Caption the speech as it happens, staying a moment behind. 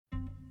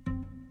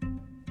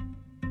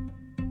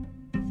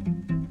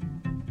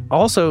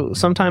also,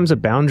 sometimes a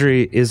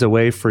boundary is a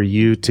way for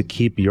you to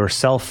keep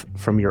yourself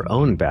from your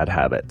own bad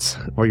habits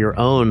or your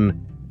own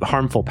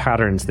harmful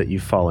patterns that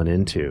you've fallen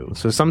into.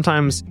 So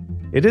sometimes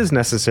it is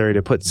necessary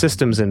to put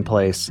systems in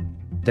place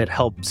that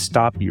help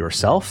stop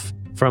yourself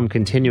from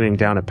continuing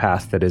down a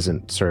path that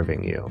isn't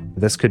serving you.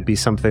 This could be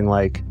something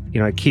like,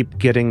 I keep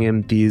getting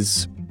in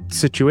these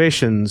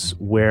situations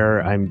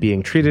where I'm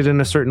being treated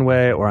in a certain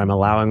way, or I'm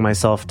allowing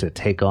myself to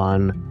take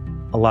on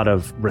a lot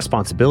of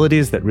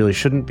responsibilities that really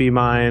shouldn't be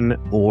mine,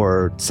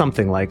 or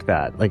something like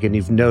that. And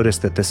you've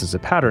noticed that this is a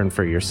pattern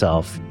for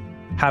yourself.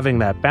 Having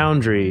that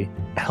boundary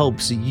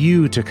helps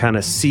you to kind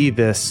of see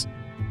this,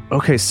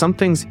 okay,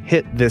 something's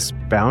hit this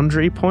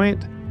boundary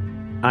point.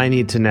 I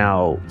need to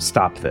now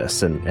stop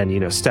this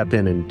and step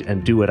in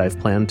and do what I've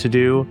planned to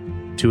do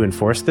to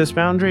enforce this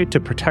boundary, to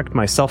protect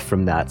myself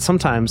from that.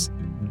 Sometimes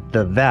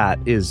that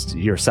is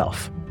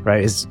yourself,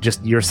 right? It's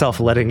just yourself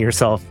letting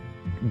yourself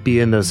be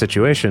in those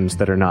situations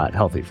that are not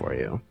healthy for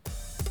you.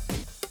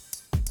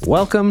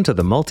 Welcome to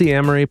the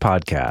Multi-Amory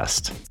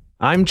Podcast.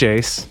 I'm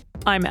Jace.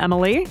 I'm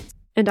Emily.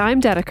 And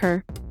I'm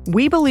Dedeker.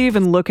 We believe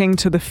in looking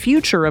to the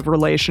future of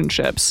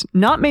relationships,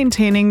 not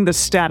maintaining the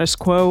status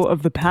quo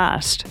of the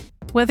past.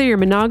 Whether you're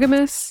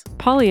monogamous,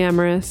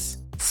 polyamorous,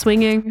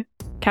 swinging,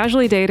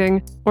 casually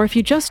dating, or if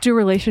you just do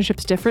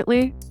relationships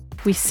differently,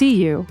 we see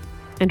you,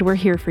 and we're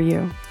here for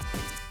you.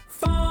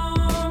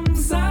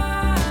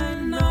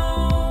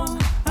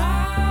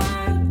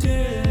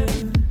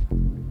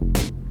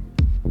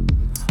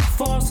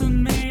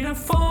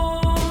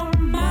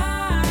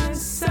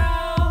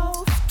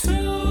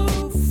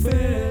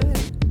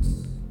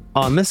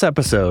 On this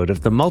episode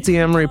of the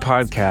Multi-Amory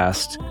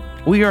Podcast,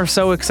 we are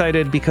so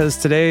excited because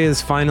today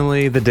is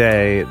finally the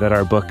day that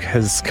our book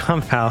has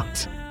come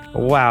out.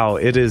 Wow,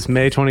 it is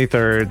May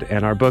 23rd,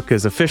 and our book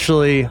is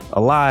officially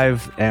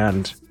alive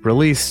and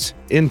released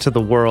into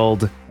the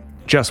world.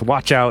 Just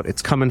watch out,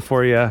 it's coming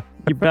for you.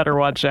 You better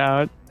watch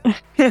out.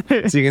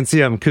 So you can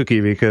see I'm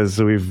kooky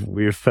because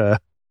we've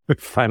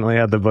finally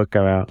had the book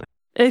come out.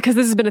 Because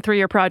this has been a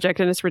 3-year project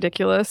and it's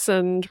ridiculous,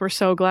 and we're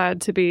so glad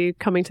to be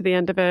coming to the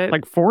end of it.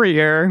 Like 4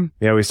 year.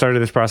 Yeah, we started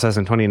this process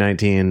in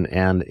 2019,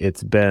 and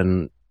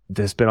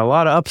there's been a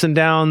lot of ups and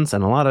downs,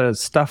 and a lot of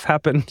stuff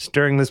happened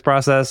during this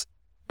process,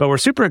 but we're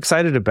super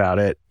excited about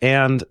it.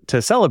 And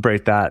to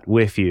celebrate that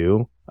with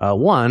you,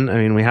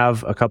 we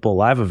have a couple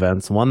live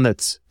events, one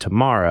that's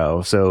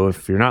tomorrow. So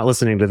if you're not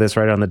listening to this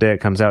right on the day it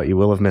comes out, you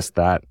will have missed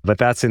that. But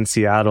that's in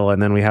Seattle. And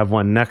then we have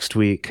one next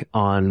week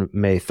on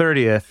May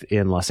 30th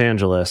in Los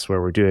Angeles, where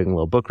we're doing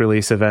little book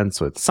release events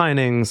with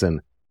signings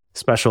and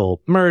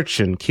special merch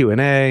and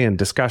Q&A and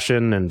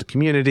discussion and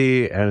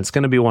community. And it's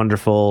going to be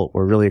wonderful.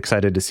 We're really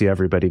excited to see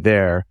everybody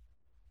there.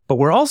 But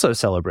we're also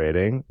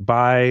celebrating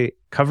by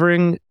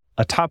covering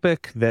a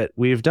topic that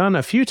we've done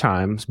a few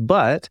times,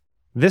 but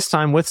this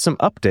time with some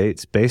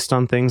updates based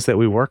on things that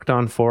we worked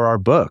on for our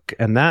book,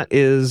 and that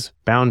is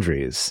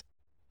boundaries.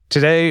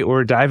 Today,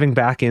 we're diving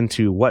back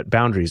into what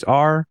boundaries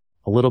are,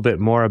 a little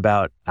bit more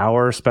about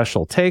our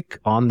special take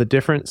on the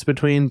difference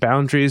between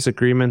boundaries,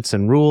 agreements,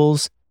 and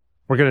rules.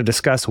 We're going to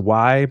discuss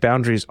why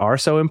boundaries are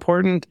so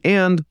important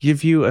and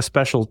give you a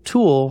special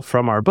tool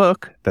from our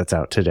book that's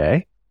out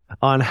today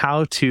on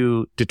how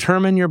to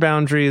determine your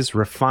boundaries,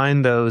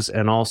 refine those,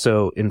 and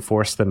also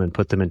enforce them and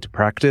put them into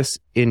practice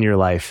in your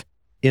life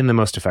in the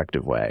most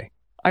effective way.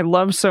 I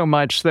love so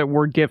much that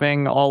we're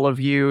giving all of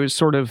you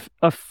sort of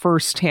a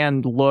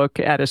firsthand look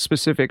at a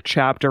specific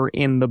chapter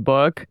in the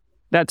book.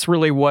 That's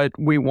really what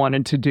we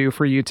wanted to do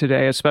for you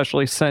today,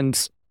 especially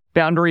since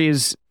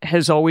boundaries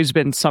has always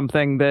been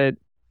something that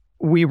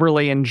we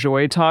really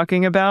enjoy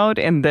talking about,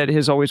 and that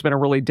has always been a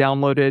really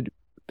downloaded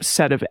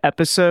set of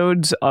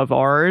episodes of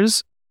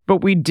ours. But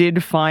we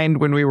did find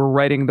when we were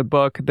writing the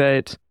book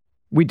that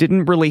we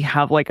didn't really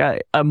have like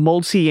a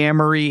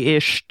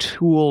multi-amory-ish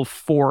tool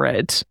for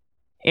it.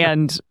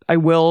 And I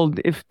will,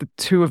 if the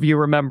two of you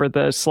remember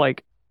this,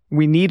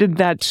 we needed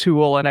that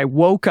tool, and I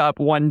woke up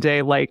one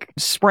day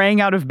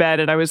sprang out of bed,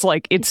 and I was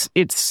like, it's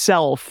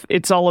self.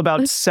 It's all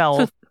about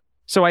self.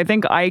 So I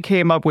think I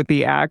came up with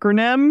the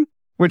acronym,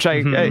 which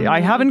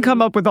I haven't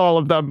come up with all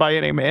of them by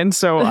any means,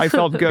 so I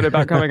felt good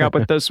about coming up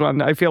with this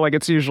one. I feel like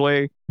it's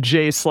usually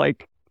Jace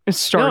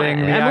starting.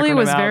 Emily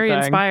was very thing.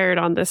 Inspired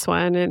on this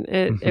one, and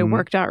it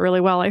worked out really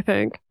well, I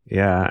think.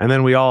 Yeah, and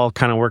then we all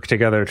kind of worked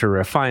together to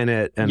refine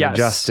it and Yes.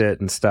 adjust it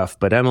and stuff.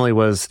 But Emily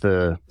was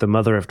the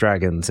mother of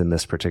dragons in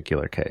this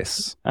particular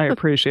case. I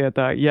appreciate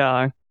that.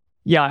 Yeah,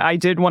 I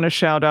did want to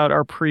shout out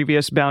our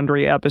previous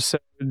boundary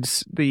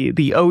episodes,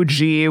 the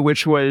OG,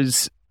 which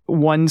was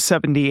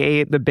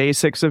 178, the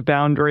basics of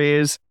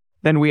boundaries.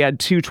 Then we had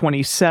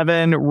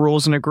 227,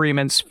 rules and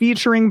agreements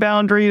featuring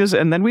boundaries.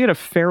 And then we had a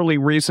fairly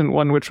recent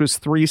one, which was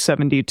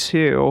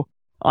 372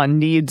 on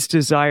needs,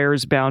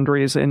 desires,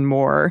 boundaries, and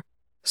more.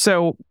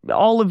 So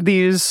all of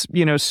these,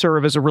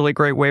 serve as a really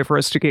great way for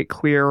us to get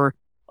clear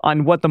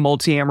on what the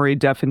multi-amory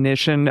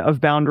definition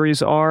of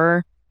boundaries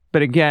are.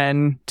 But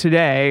again,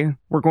 today,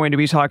 we're going to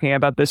be talking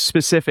about this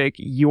specific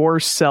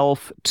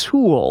YourSELF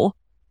tool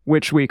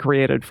which we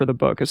created for the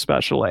book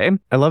especially.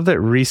 I love that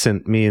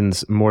recent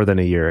means more than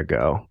a year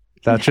ago.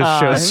 That just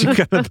shows you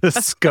kind of the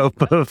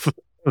scope of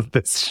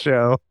this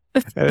show.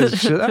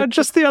 It's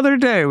just the other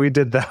day we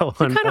did that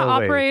one. We kind of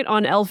operate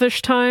on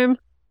elfish time.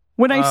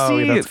 When I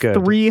see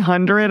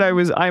 300,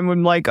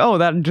 I'm like, oh,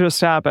 that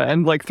just happened.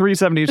 And like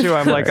 372,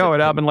 I'm like, oh,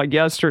 it happened like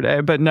yesterday.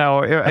 But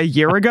no, a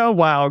year ago?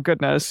 Wow,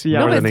 goodness. Yeah.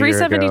 No, but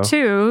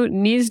 372,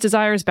 Needs,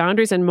 Desires,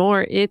 Boundaries, and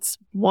More, it's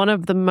one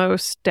of the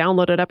most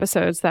downloaded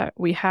episodes that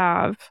we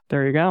have.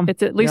 There you go.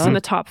 It's at least in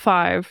the top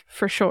 5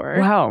 for sure.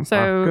 Wow.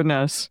 So,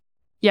 goodness.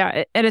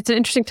 Yeah, and it's an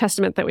interesting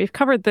testament that we've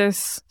covered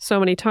this so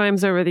many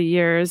times over the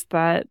years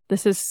that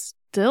this is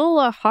still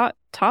a hot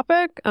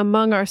topic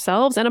among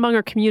ourselves and among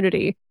our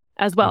community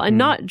as well. And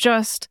not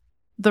just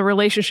the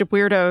relationship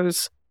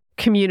weirdos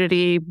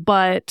community,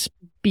 but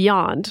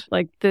beyond.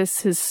 Like,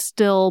 this has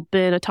still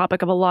been a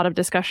topic of a lot of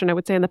discussion, I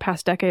would say, in the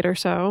past decade or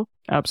so.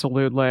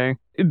 Absolutely.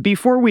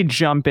 Before we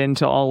jump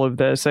into all of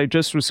this, I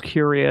just was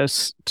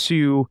curious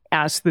to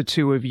ask the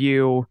two of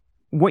you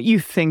what you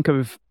think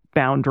of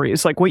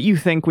boundaries, like what you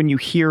think when you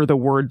hear the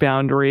word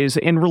boundaries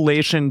in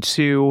relation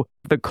to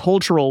the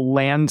cultural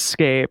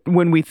landscape.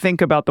 When we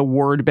think about the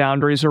word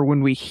boundaries or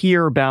when we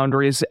hear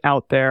boundaries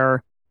out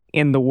there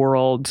in the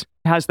world,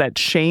 has that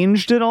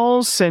changed at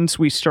all since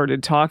we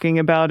started talking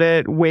about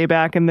it way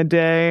back in the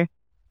day?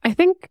 I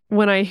think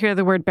when I hear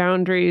the word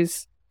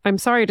boundaries, I'm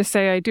sorry to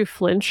say I do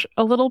flinch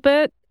a little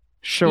bit.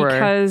 Sure.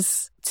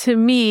 Because to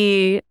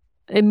me,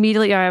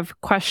 immediately I have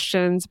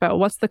questions about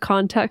what's the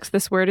context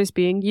this word is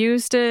being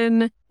used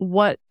in?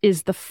 What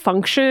is the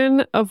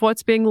function of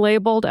what's being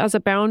labeled as a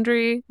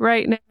boundary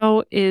right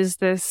now? Is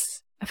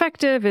this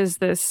effective? Is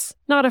this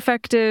not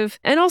effective?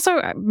 And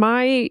also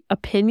my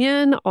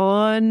opinion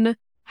on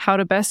how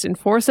to best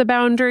enforce a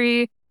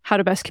boundary, how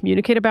to best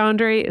communicate a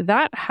boundary,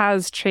 that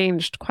has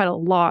changed quite a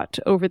lot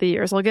over the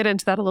years. I'll get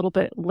into that a little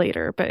bit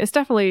later, but it's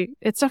definitely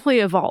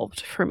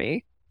evolved for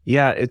me.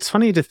 Yeah, it's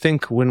funny to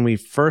think when we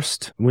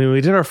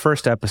did our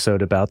first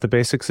episode about the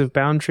basics of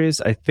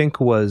boundaries, I think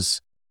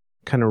was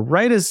kind of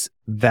right as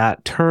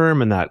that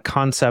term and that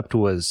concept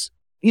was,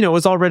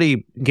 was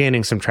already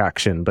gaining some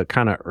traction, but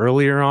kind of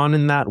earlier on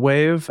in that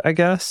wave, I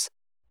guess.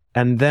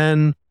 And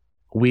then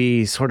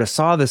we sort of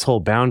saw this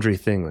whole boundary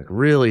thing like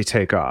really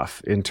take off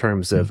in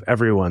terms of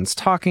everyone's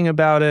talking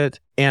about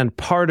it. And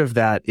part of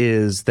that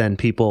is then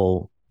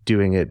people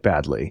doing it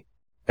badly.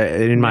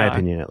 In my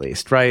opinion, at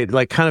least, right?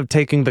 Like kind of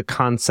taking the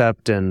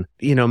concept and,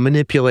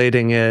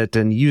 manipulating it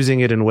and using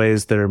it in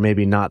ways that are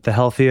maybe not the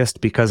healthiest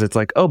because it's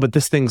like, oh, but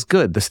this thing's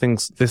good. This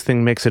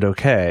thing makes it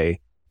okay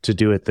to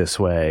do it this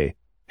way.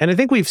 And I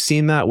think we've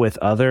seen that with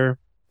other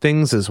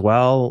things as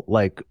well,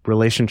 like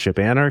relationship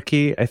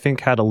anarchy, I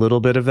think had a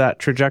little bit of that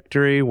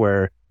trajectory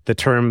where the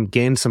term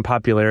gained some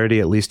popularity,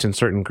 at least in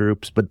certain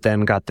groups, but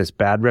then got this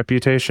bad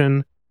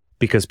reputation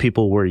because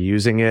people were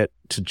using it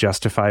to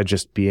justify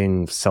just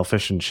being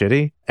selfish and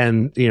shitty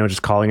and,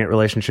 just calling it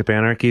relationship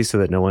anarchy so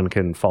that no one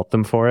can fault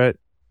them for it.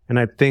 And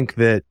I think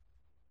that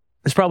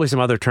there's probably some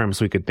other terms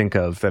we could think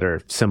of that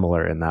are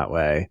similar in that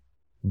way.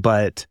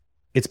 But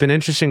it's been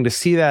interesting to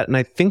see that. And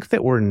I think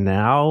that we're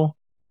now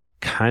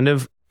kind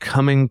of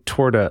coming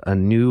toward a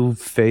new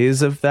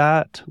phase of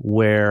that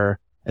where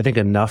I think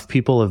enough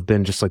people have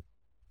been just like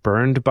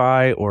burned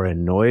by or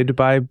annoyed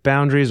by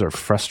boundaries or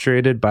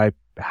frustrated by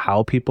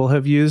how people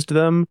have used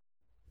them,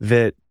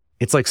 that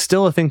it's like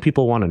still a thing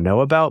people want to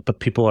know about, but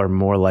people are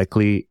more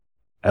likely,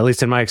 at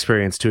least in my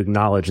experience, to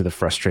acknowledge the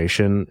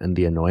frustration and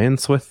the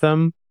annoyance with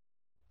them.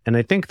 And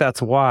I think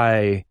that's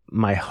why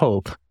my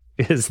hope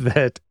is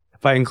that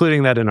by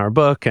including that in our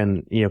book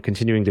and,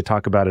 continuing to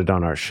talk about it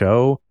on our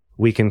show,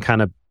 we can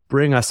kind of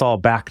bring us all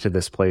back to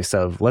this place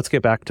of let's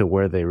get back to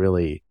where they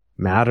really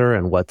matter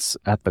and what's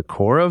at the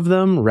core of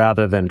them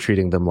rather than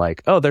treating them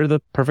like, oh, they're the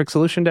perfect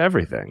solution to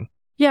everything.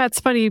 Yeah, it's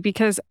funny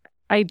because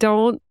I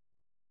don't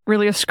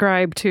really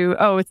ascribe to,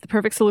 oh, it's the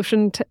perfect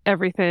solution to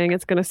everything.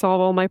 It's going to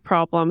solve all my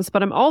problems.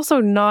 But I'm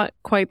also not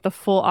quite the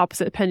full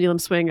opposite pendulum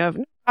swing of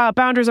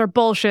boundaries are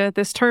bullshit.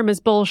 This term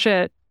is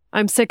bullshit.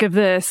 I'm sick of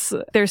this.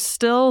 There's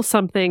still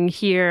something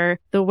here,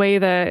 the way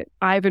that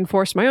I've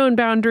enforced my own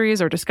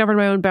boundaries or discovered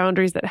my own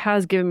boundaries that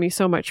has given me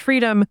so much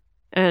freedom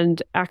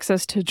and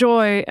access to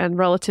joy and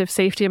relative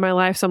safety in my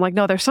life. So I'm like,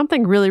 no, there's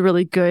something really,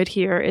 really good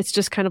here. It's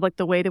just kind of like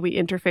the way that we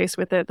interface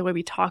with it, the way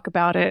we talk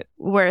about it,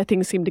 where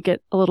things seem to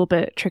get a little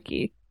bit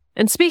tricky.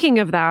 And speaking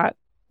of that,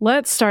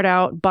 let's start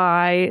out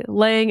by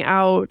laying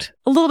out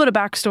a little bit of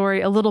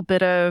backstory, a little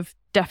bit of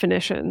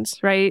definitions,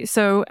 right?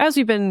 So as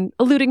we've been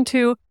alluding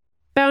to,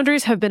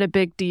 boundaries have been a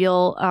big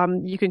deal.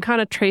 You can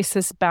kind of trace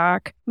this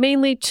back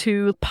mainly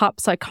to pop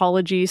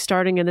psychology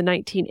starting in the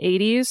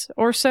 1980s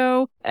or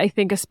so. I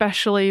think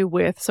especially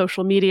with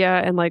social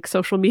media and like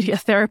social media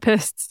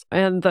therapists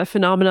and the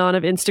phenomenon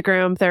of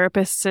Instagram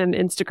therapists and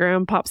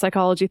Instagram pop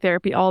psychology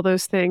therapy, all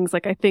those things.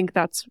 Like, I think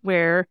that's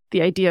where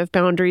the idea of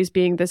boundaries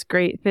being this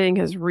great thing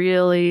has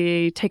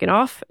really taken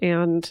off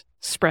and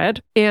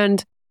spread.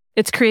 And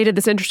it's created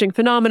this interesting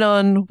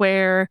phenomenon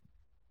where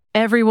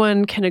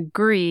everyone can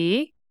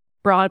agree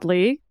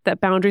broadly that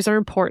boundaries are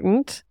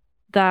important,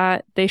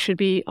 that they should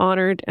be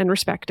honored and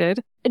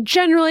respected.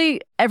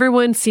 Generally,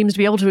 everyone seems to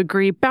be able to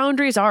agree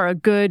boundaries are a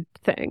good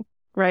thing,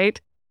 right?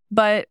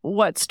 But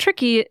what's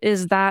tricky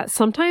is that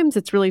sometimes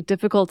it's really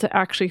difficult to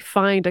actually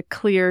find a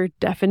clear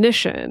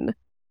definition,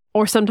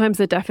 or sometimes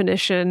the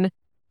definition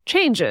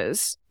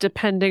changes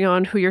depending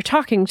on who you're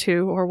talking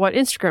to or what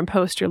Instagram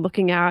post you're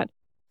looking at.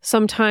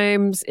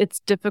 Sometimes it's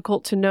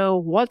difficult to know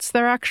what's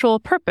their actual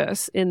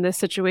purpose in this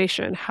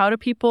situation. How do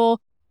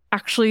people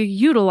actually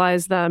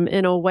utilize them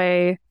in a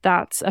way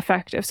that's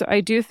effective? So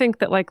I do think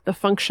that like the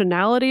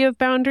functionality of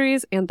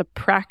boundaries and the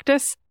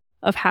practice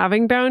of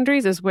having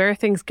boundaries is where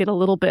things get a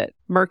little bit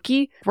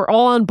murky. We're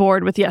all on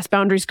board with, yes,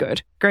 boundaries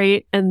good,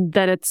 great. And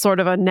then it's sort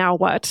of a now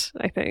what,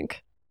 I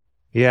think.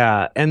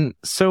 Yeah. And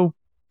so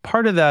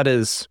part of that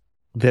is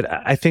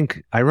that I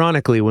think,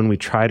 ironically, when we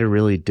try to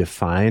really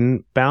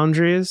define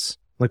boundaries,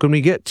 like when we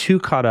get too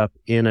caught up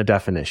in a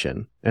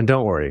definition, and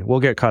don't worry,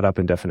 we'll get caught up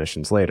in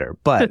definitions later,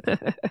 but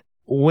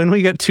when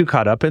we get too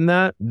caught up in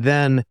that,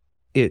 then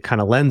it kind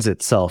of lends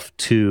itself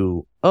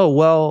to, oh,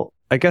 well,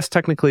 I guess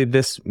technically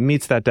this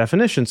meets that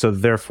definition, so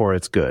therefore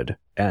it's good.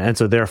 And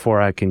so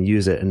therefore I can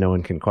use it and no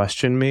one can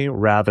question me,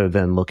 rather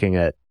than looking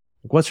at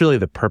what's really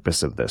the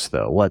purpose of this,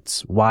 though?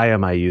 Why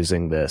am I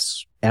using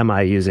this? Am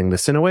I using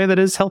this in a way that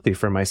is healthy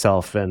for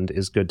myself and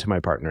is good to my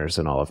partners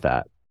and all of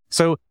that?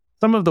 So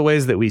some of the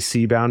ways that we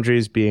see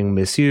boundaries being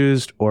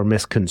misused or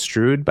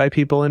misconstrued by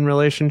people in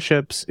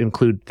relationships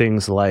include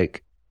things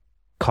like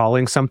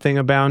calling something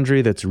a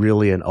boundary that's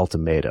really an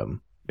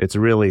ultimatum. It's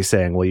really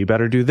saying, well, you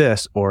better do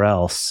this or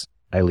else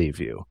I leave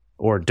you,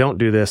 or don't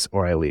do this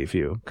or I leave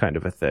you, kind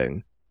of a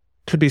thing.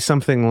 Could be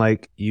something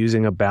like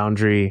using a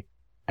boundary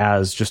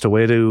as just a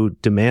way to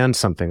demand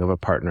something of a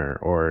partner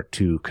or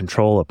to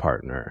control a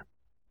partner.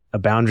 A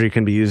boundary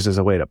can be used as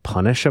a way to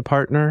punish a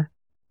partner.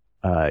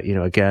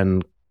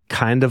 Again,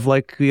 kind of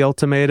like the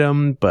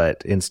ultimatum,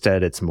 but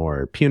instead it's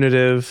more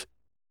punitive.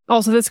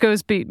 Also, this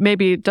goes,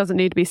 maybe it doesn't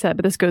need to be said,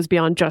 but this goes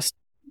beyond just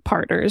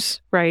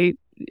partners, right?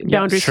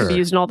 Boundaries can be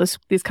used in all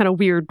these kind of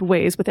weird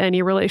ways with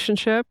any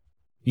relationship.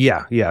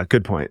 Yeah.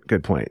 Good point.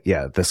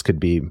 Yeah, this could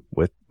be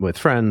with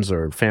friends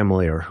or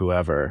family or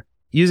whoever.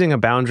 Using a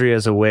boundary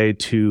as a way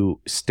to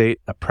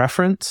state a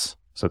preference.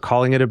 So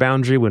calling it a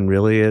boundary when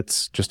really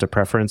it's just a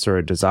preference or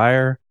a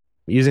desire.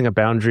 Using a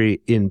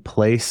boundary in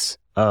place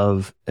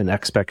of an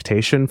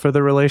expectation for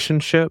the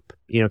relationship,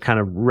 kind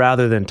of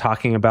rather than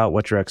talking about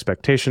what your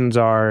expectations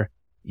are,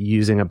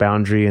 using a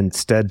boundary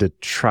instead to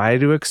try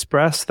to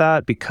express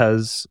that,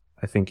 because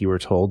I think you were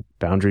told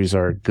boundaries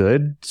are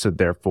good. So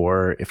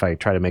therefore, if I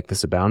try to make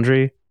this a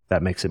boundary,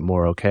 that makes it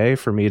more okay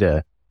for me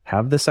to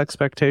have this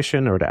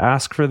expectation or to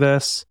ask for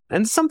this.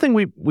 And something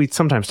we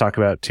sometimes talk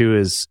about too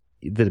is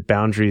that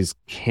boundaries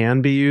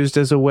can be used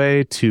as a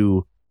way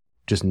to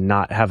just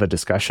not have a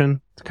discussion,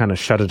 to kind of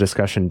shut a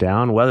discussion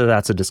down, whether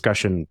that's a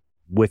discussion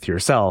with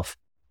yourself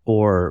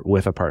or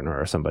with a partner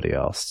or somebody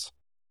else.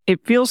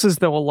 It feels as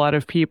though a lot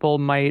of people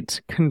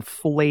might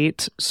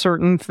conflate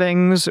certain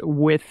things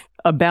with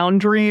a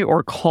boundary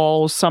or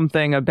call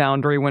something a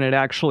boundary when it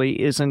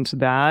actually isn't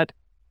that.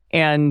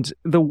 And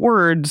the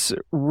words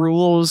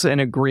rules and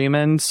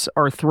agreements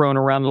are thrown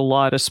around a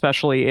lot,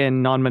 especially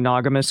in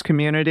non-monogamous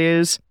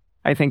communities.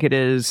 I think it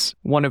is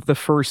one of the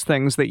first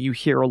things that you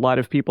hear a lot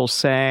of people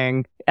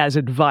saying as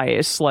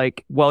advice,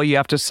 like, well, you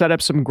have to set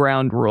up some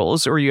ground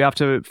rules or you have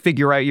to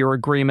figure out your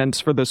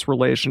agreements for this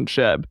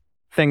relationship,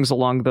 things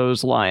along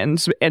those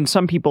lines. And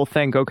some people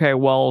think, okay,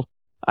 well,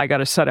 I got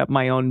to set up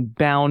my own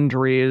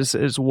boundaries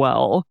as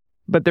well.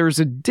 But there's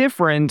a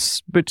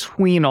difference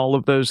between all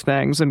of those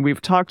things. And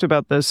we've talked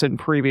about this in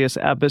previous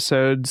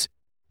episodes,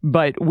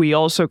 but we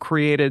also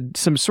created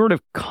some sort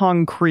of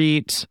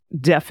concrete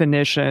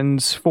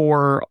definitions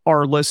for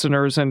our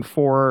listeners and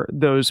for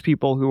those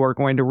people who are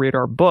going to read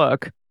our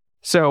book.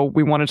 So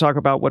we want to talk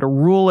about what a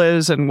rule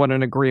is and what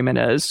an agreement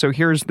is. So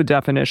here's the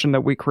definition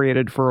that we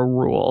created for a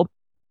rule.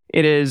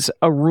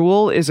 A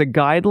rule is a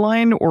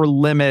guideline or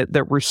limit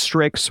that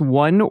restricts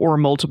one or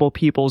multiple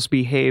people's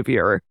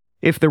behavior.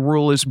 If the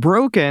rule is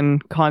broken,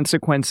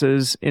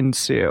 consequences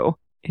ensue.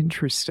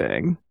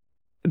 Interesting.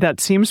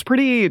 That seems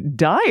pretty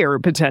dire,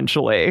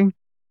 potentially.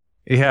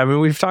 Yeah, I mean,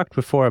 we've talked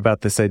before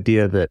about this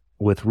idea that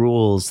with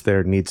rules,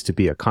 there needs to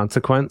be a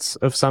consequence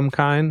of some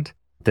kind,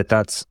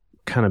 that's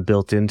kind of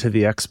built into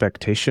the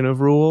expectation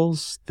of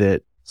rules,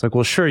 that it's like,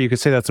 well, sure, you could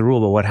say that's a rule,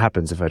 but what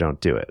happes if I don't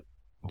do it?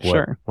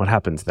 Sure. What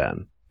happens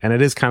then? And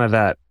it is kind of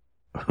that,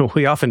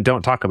 we often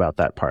don't talk about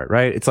that part,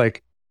 right? It's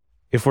like,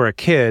 if we're a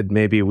kid,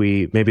 maybe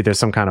there's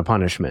some kind of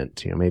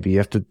punishment. Maybe you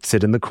have to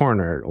sit in the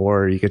corner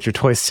or you get your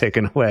toys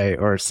taken away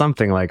or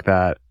something like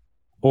that.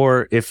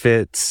 Or if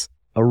it's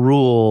a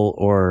rule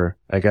or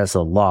I guess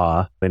a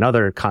law, in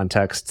other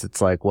contexts,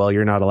 it's like, well,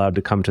 you're not allowed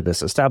to come to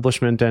this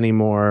establishment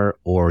anymore,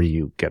 or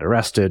you get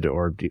arrested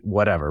or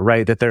whatever,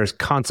 right? That there's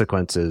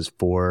consequences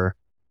for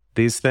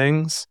these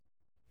things.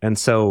 And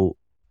so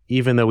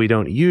even though we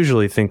don't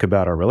usually think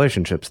about our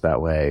relationships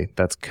that way,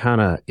 that's kind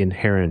of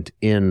inherent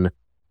in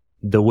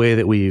the way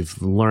that we've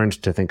learned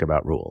to think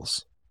about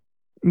rules.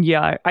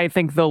 Yeah, I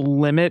think the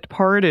limit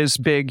part is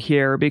big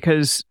here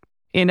because,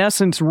 in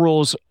essence,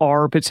 rules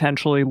are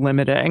potentially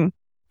limiting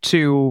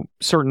to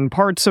certain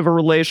parts of a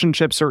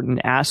relationship, certain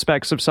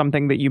aspects of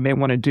something that you may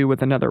want to do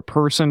with another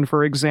person,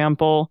 for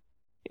example.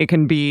 It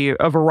can be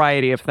a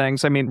variety of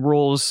things. I mean,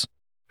 rules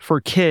for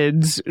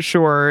kids,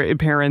 sure,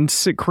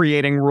 parents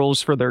creating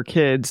rules for their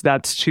kids,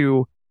 that's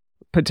to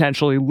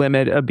potentially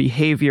limit a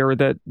behavior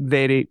that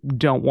they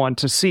don't want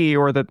to see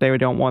or that they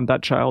don't want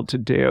that child to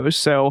do.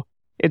 So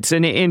it's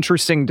an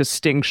interesting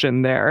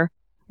distinction there.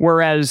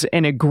 Whereas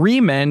an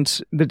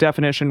agreement, the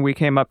definition we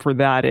came up for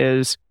that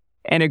is,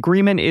 an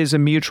agreement is a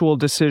mutual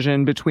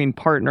decision between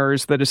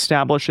partners that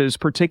establishes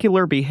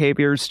particular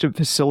behaviors to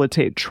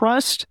facilitate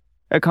trust,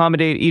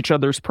 accommodate each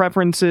other's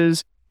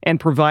preferences, and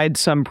provide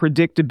some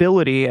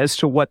predictability as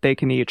to what they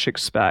can each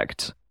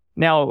expect.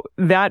 Now,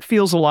 that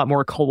feels a lot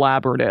more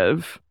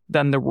collaborative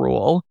than the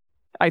rule.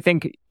 I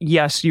think,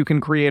 yes, you can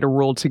create a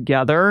rule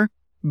together,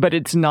 but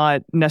it's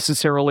not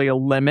necessarily a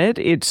limit.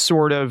 It's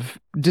sort of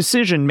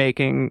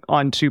decision-making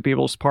on two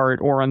people's part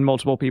or on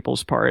multiple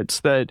people's parts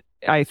that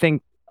I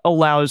think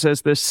allows,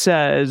 as this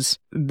says,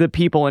 the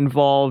people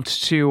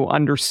involved to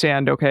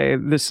understand, okay,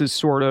 this is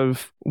sort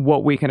of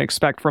what we can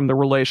expect from the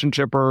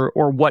relationship or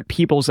what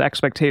people's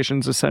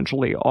expectations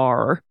essentially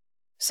are.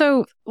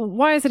 So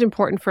why is it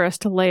important for us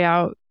to lay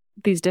out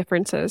these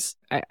differences?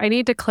 I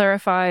need to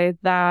clarify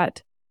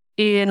that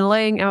in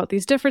laying out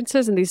these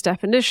differences and these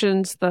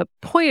definitions, the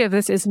point of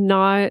this is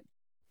not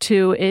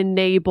to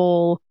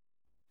enable,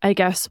 I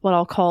guess, what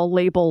I'll call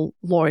label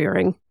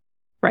lawyering,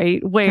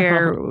 right?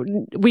 Where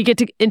we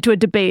get into a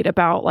debate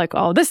about like,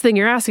 oh, this thing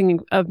you're asking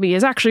of me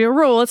is actually a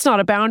rule. It's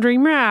not a boundary.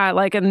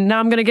 And now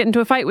I'm going to get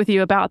into a fight with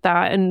you about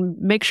that and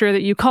make sure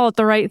that you call it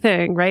the right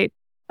thing, right?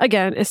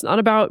 Again, it's not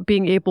about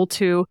being able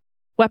to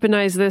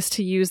weaponize this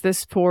to use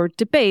this for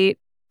debate.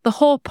 The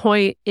whole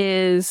point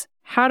is,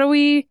 how do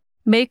we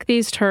make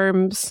these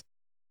terms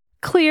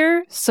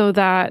clear so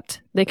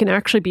that they can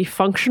actually be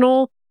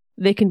functional,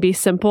 they can be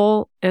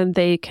simple, and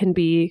they can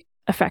be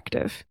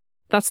effective?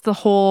 That's the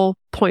whole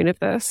point of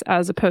this,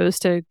 as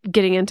opposed to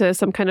getting into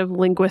some kind of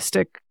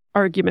linguistic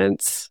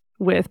arguments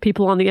with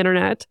people on the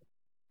internet.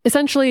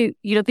 Essentially,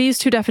 these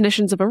two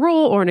definitions of a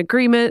rule or an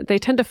agreement, they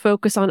tend to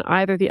focus on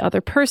either the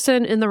other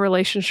person in the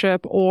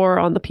relationship or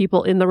on the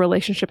people in the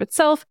relationship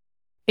itself.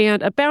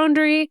 And a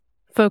boundary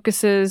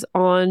focuses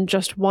on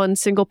just one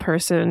single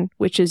person,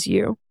 which is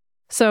you.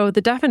 So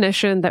the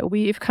definition that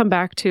we've come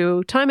back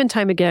to time and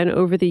time again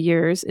over the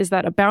years is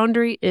that a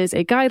boundary is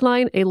a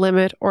guideline, a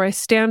limit, or a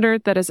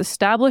standard that is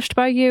established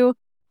by you,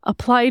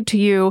 applied to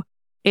you,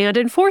 and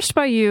enforced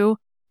by you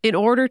in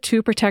order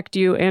to protect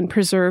you and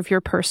preserve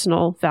your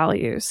personal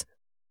values.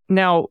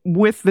 Now,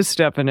 with this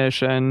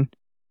definition,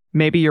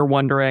 maybe you're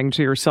wondering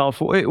to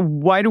yourself,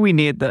 why do we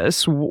need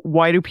this?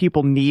 Why do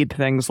people need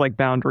things like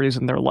boundaries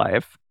in their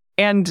life?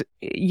 And,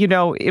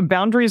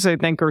 boundaries, I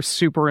think, are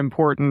super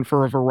important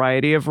for a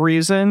variety of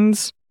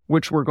reasons,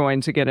 which we're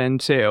going to get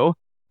into.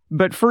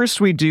 But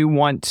first, we do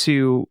want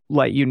to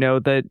let you know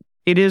that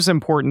it is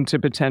important to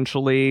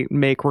potentially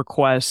make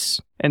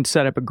requests and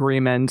set up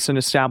agreements and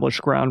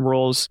establish ground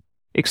rules,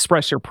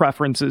 express your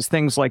preferences,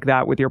 things like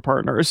that with your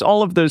partners.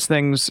 All of those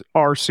things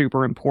are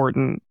super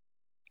important.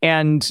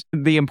 And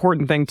the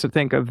important thing to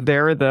think of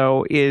there,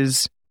 though,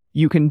 is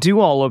you can do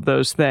all of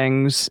those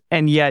things,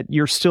 and yet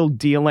you're still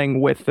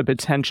dealing with the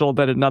potential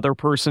that another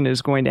person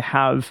is going to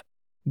have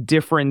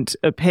different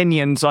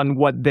opinions on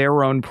what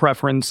their own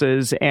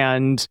preferences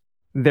and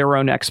their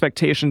own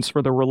expectations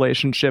for the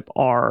relationship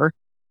are.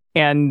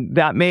 And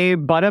that may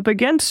butt up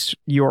against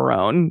your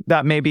own.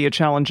 That may be a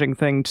challenging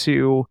thing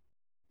to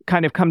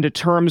kind of come to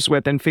terms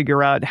with and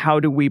figure out, how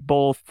do we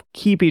both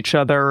keep each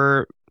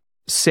other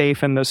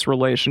safe in this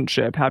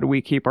relationship? How do we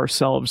keep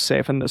ourselves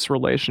safe in this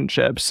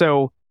relationship?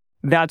 So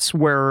that's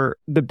where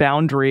the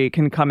boundary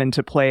can come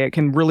into play. It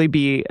can really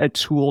be a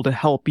tool to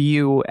help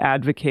you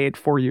advocate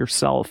for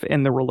yourself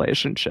in the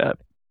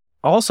relationship.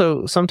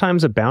 Also,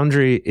 sometimes a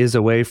boundary is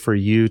a way for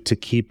you to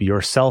keep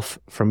yourself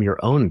from your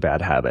own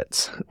bad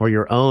habits or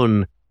your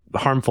own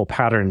harmful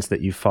patterns that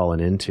you've fallen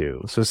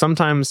into. So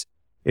sometimes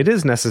it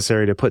is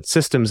necessary to put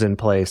systems in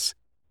place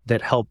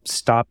that help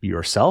stop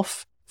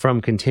yourself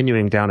from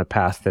continuing down a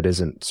path that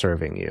isn't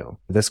serving you.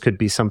 This could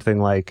be something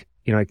like,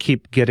 I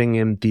keep getting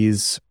in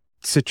these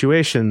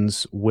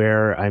situations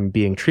where I'm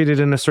being treated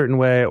in a certain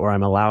way, or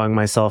I'm allowing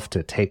myself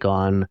to take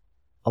on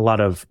a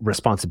lot of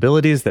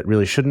responsibilities that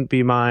really shouldn't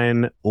be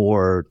mine,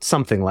 or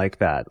something like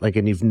that.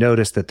 And you've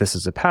noticed that this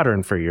is a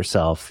pattern for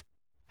yourself.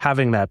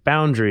 Having that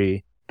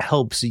boundary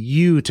helps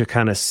you to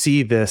kind of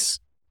see this,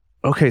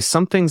 okay,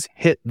 something's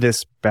hit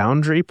this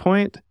boundary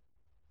point.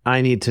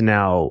 I need to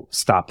now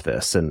stop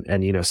this and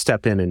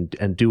step in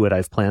and do what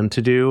I've planned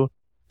to do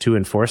to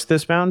enforce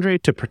this boundary,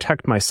 to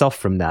protect myself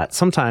from that.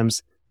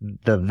 Sometimes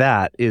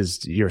that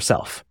is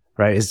yourself,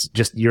 right? Is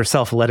just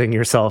yourself letting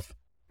yourself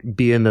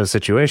be in those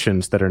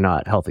situations that are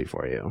not healthy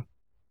for you.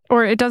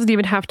 Or it doesn't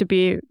even have to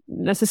be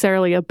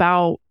necessarily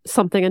about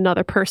something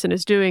another person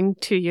is doing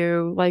to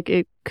you. Like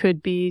it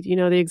could be,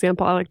 the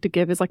example I like to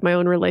give is like my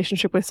own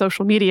relationship with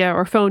social media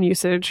or phone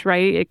usage,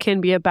 right? It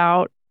can be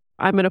about,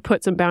 I'm going to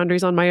put some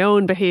boundaries on my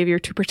own behavior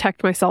to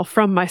protect myself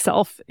from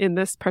myself in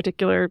this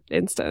particular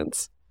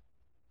instance.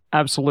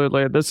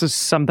 Absolutely. This is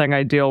something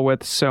I deal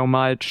with so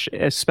much,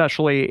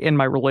 especially in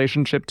my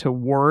relationship to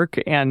work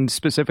and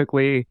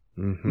specifically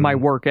my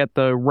work at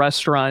the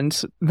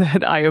restaurant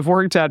that I have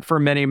worked at for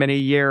many, many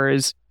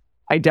years.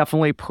 I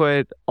definitely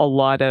put a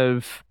lot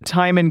of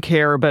time and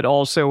care, but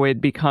also it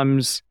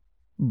becomes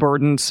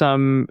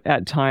burdensome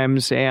at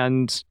times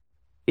and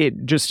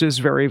it just is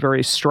very,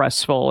 very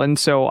stressful. And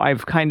so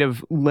I've kind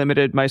of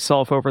limited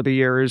myself over the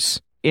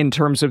years in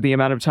terms of the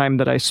amount of time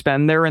that I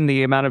spend there and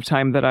the amount of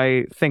time that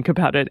I think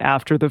about it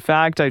after the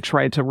fact. I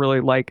try to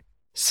really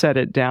set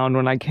it down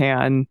when I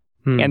can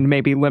and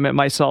maybe limit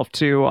myself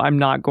to, I'm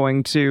not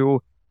going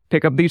to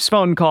pick up these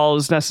phone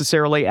calls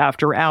necessarily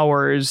after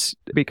hours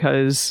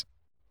because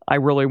I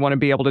really want to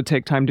be able to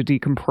take time to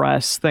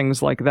decompress,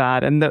 things like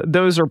that. And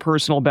those are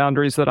personal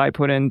boundaries that I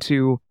put in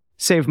to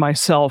save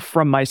myself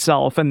from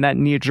myself and that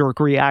knee-jerk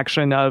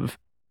reaction of,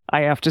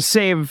 I have to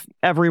save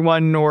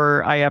everyone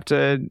or I have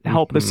to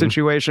help the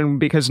situation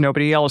because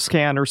nobody else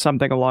can or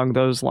something along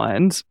those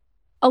lines.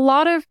 A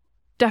lot of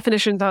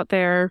definitions out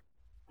there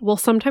will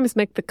sometimes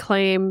make the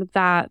claim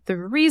that the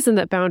reason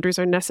that boundaries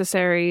are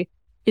necessary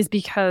is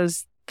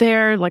because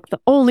they're like the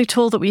only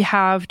tool that we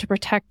have to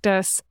protect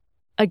us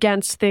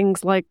against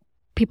things like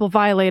people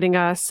violating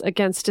us,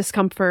 against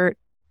discomfort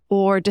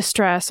or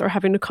distress or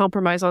having to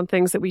compromise on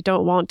things that we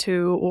don't want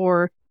to,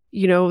 or,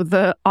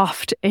 the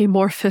oft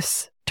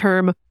amorphous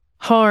term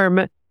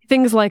harm,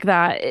 things like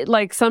that.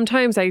 Like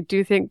sometimes I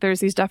do think there's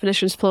these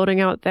definitions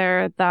floating out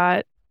there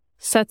that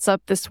sets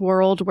up this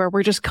world where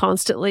we're just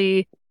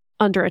constantly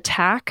under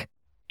attack.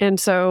 And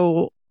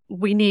so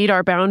we need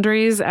our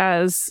boundaries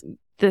as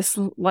this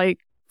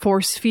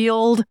force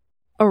field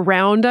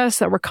around us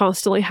that we're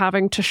constantly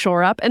having to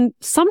shore up. And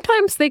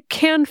sometimes they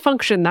can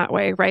function that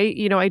way, right?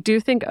 I do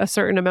think a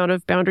certain amount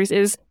of boundaries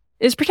is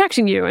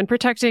protecting you and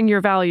protecting your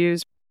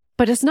values,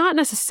 but it's not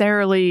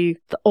necessarily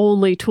the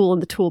only tool in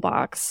the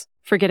toolbox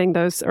for getting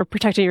those or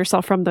protecting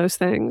yourself from those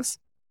things.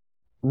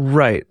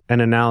 Right.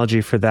 An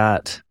analogy for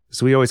that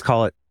is we always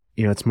call it,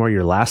 it's more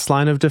your last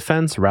line of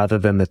defense rather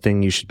than the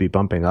thing you should be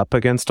bumping up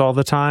against all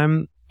the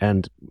time.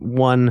 And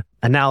one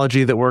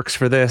analogy that works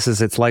for this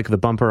is it's like the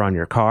bumper on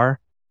your car,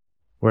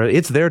 where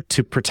it's there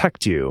to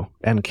protect you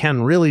and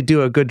can really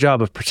do a good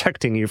job of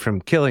protecting you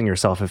from killing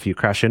yourself if you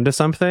crash into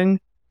something.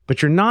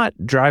 But you're not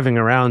driving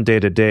around day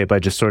to day by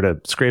just sort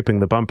of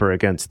scraping the bumper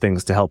against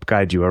things to help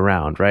guide you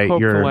around, right?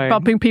 Hopefully. You're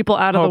bumping people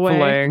out of the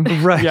way.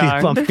 Right.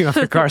 Yeah. Bumping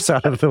other cars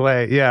out of the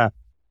way. Yeah.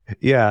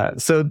 Yeah.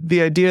 So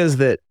the idea is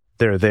that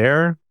they're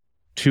there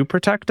to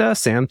protect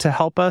us and to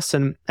help us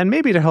and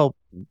maybe to help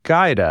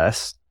guide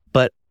us.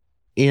 But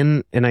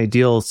in an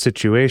ideal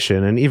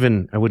situation, and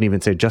even, I wouldn't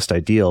even say just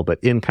ideal, but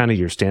in kind of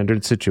your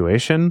standard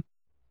situation,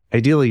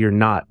 ideally, you're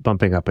not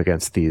bumping up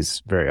against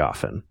these very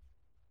often.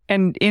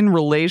 And in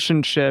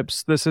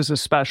relationships, this is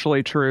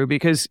especially true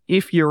because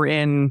if you're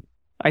in,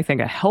 I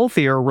think, a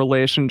healthier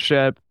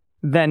relationship,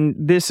 then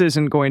this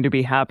isn't going to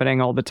be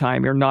happening all the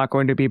time. You're not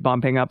going to be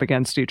bumping up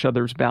against each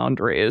other's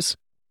boundaries.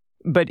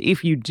 But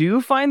if you do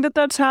find that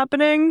that's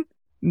happening,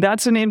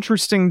 that's an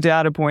interesting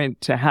data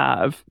point to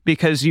have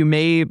because you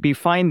may be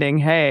finding,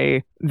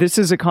 hey, this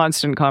is a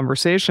constant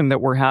conversation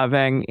that we're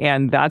having,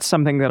 and that's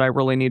something that I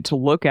really need to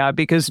look at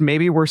because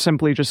maybe we're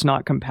simply just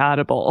not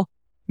compatible.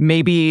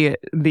 Maybe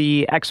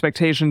the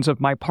expectations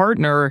of my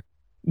partner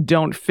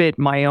don't fit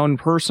my own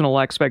personal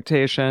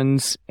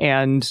expectations,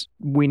 and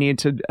we need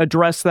to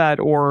address that,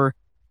 or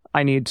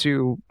I need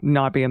to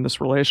not be in this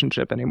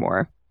relationship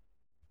anymore.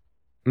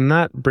 And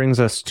that brings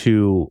us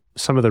to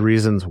some of the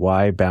reasons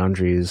why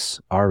boundaries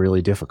are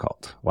really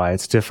difficult, why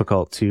it's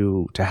difficult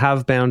to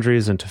have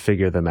boundaries and to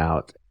figure them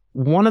out.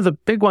 One of the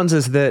big ones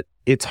is that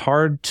it's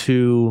hard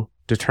to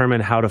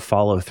determine how to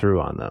follow through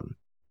on them.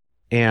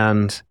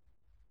 And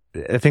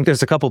I think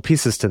there's a couple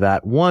pieces to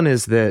that. One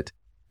is that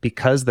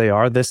because they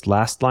are this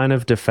last line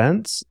of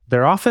defense,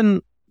 they're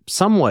often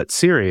somewhat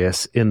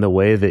serious in the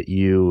way that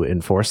you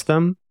enforce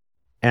them.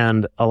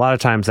 And a lot of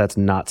times that's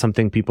not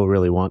something people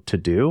really want to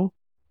do.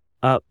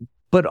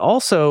 But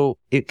also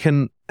it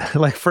can,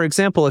 like, for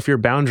example, if your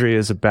boundary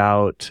is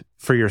about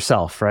for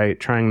yourself, right?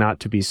 Trying not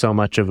to be so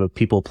much of a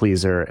people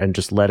pleaser and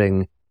just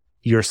letting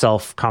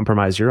yourself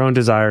compromise your own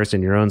desires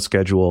and your own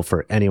schedule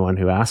for anyone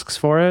who asks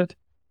for it,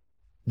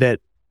 that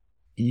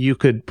you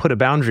could put a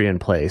boundary in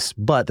place.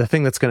 But the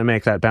thing that's going to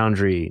make that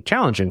boundary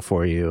challenging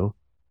for you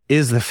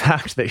is the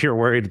fact that you're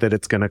worried that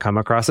it's going to come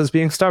across as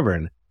being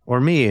stubborn or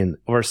mean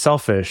or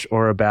selfish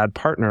or a bad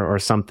partner or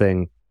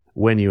something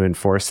when you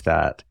enforce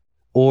that.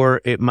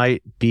 Or it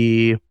might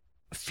be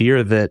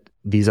fear that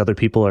these other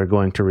people are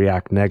going to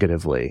react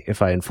negatively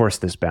if I enforce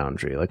this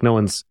boundary. Like no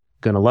one's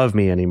going to love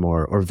me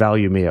anymore or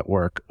value me at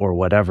work or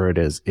whatever it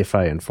is if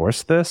I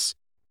enforce this.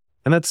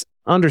 And that's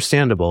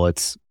understandable.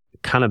 It's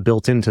kind of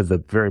built into the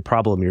very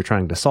problem you're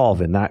trying to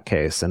solve in that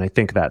case. And I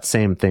think that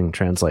same thing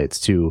translates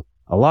to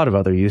a lot of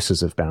other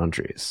uses of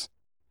boundaries.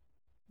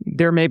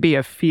 There may be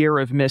a fear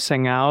of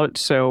missing out.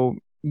 So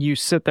you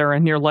sit there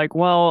and you're like,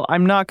 well,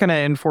 I'm not going to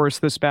enforce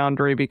this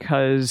boundary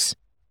because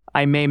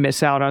I may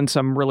miss out on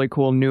some really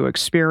cool new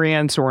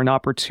experience or an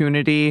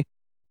opportunity,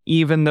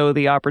 even though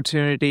the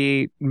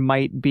opportunity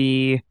might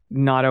be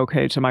not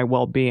okay to my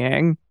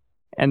well-being.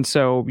 And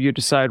so you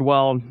decide,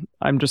 well,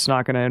 I'm just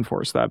not going to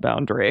enforce that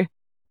boundary.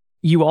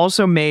 You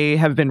also may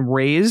have been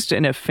raised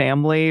in a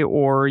family,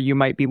 or you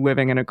might be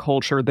living in a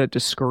culture that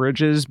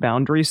discourages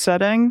boundary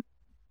setting.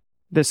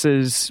 This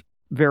is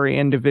very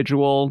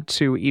individual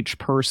to each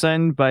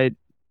person, but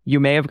you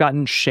may have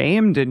gotten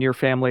shamed in your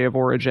family of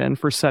origin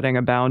for setting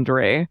a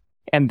boundary,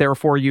 and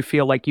therefore you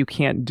feel like you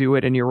can't do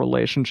it in your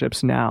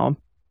relationships now.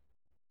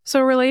 So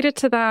related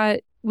to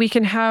that, we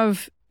can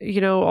have,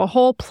 a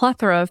whole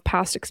plethora of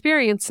past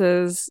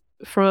experiences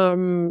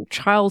from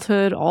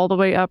childhood all the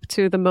way up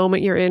to the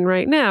moment you're in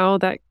right now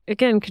that,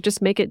 again, could just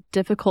make it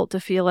difficult to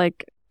feel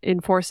like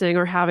enforcing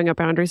or having a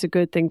boundary is a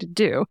good thing to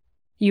do.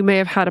 You may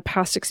have had a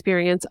past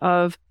experience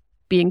of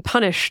being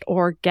punished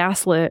or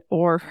gaslit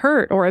or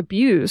hurt or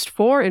abused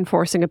for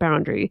enforcing a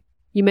boundary.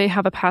 You may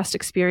have a past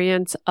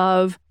experience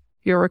of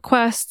your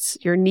requests,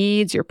 your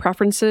needs, your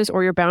preferences,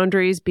 or your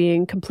boundaries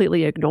being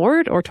completely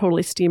ignored or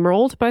totally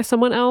steamrolled by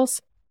someone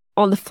else.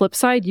 On the flip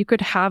side, you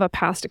could have a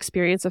past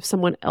experience of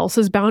someone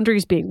else's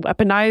boundaries being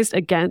weaponized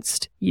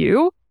against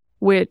you,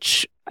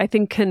 which I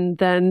think can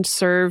then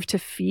serve to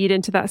feed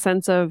into that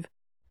sense of,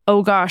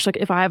 oh gosh, like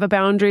if I have a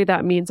boundary,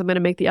 that means I'm going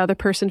to make the other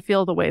person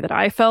feel the way that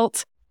I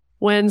felt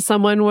when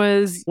someone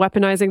was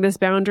weaponizing this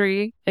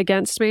boundary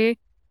against me.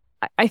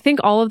 I think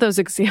all of those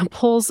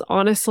examples,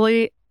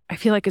 honestly, I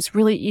feel like it's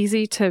really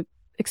easy to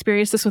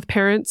experience this with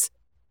parents.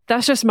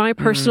 That's just my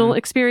personal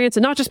experience,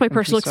 and not just my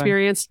personal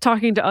experience.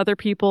 Talking to other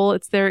people,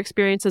 it's their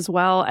experience as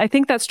well. I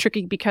think that's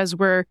tricky because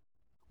we're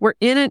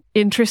in an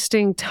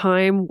interesting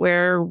time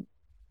where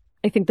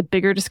I think the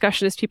bigger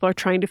discussion is people are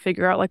trying to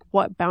figure out like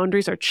what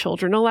boundaries are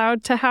children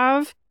allowed to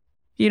have,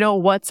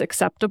 what's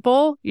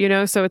acceptable,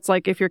 so it's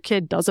like if your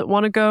kid doesn't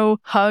want to go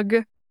hug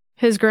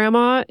his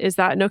grandma, is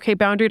that an okay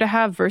boundary to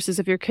have? Versus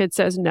if your kid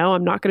says, no,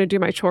 I'm not going to do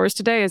my chores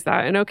today, is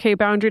that an okay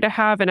boundary to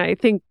have? And I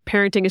think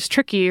parenting is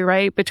tricky,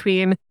 right?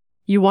 Between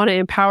you want to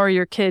empower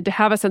your kid to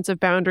have a sense of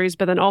boundaries,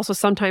 but then also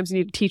sometimes you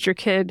need to teach your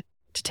kid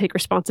to take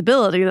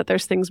responsibility that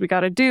there's things we got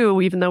to do,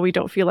 even though we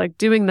don't feel like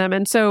doing them.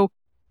 And so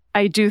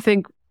I do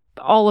think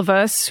all of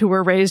us who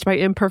were raised by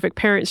imperfect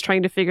parents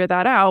trying to figure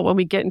that out, when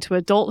we get into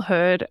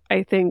adulthood,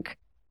 I think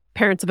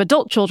parents of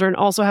adult children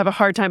also have a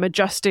hard time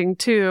adjusting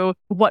to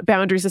what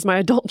boundaries is my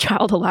adult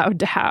child allowed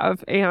to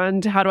have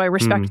and how do I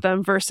respect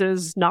them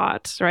versus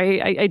not,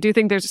 right? I do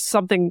think there's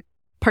something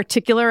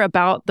particular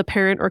about the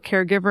parent or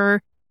caregiver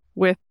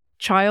with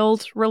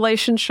child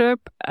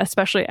relationship,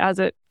 especially as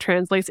it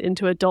translates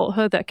into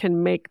adulthood, that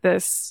can make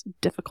this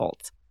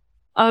difficult.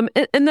 And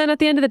then at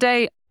the end of the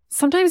day,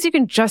 sometimes you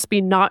can just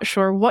be not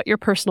sure what your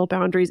personal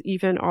boundaries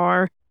even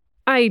are.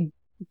 I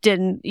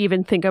didn't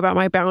even think about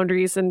my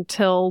boundaries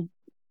until,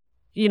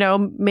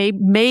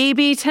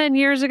 maybe 10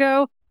 years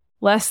ago,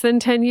 less than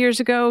 10 years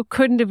ago.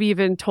 Couldn't have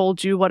even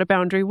told you what a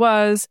boundary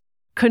was.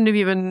 Couldn't have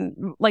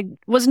even,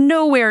 was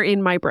nowhere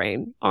in my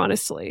brain,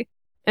 honestly.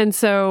 And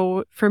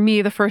so for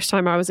me, the first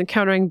time I was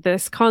encountering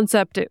this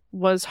concept, it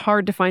was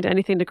hard to find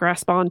anything to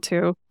grasp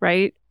onto,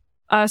 right?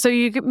 So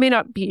you may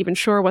not be even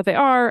sure what they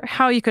are,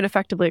 how you can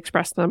effectively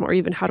express them, or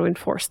even how to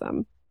enforce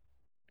them.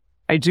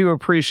 I do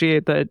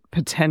appreciate that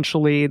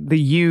potentially the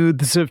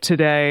youths of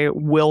today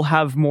will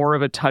have more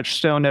of a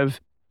touchstone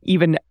of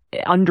even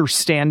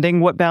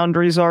understanding what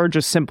boundaries are,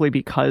 just simply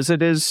because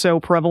it is so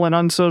prevalent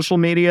on social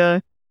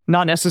media.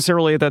 Not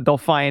necessarily that they'll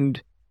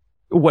find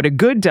what a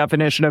good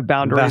definition of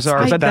boundaries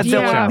are, but that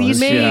they'll at least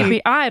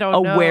be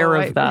aware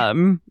of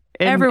them.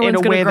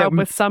 Everyone's going to grow up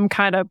with some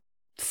kind of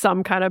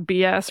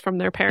BS from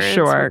their parents.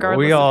 Sure,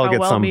 we all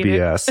get some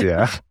BS,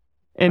 yeah.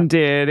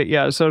 Indeed,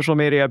 yeah, social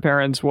media,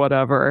 parents,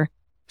 whatever.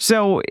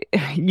 So,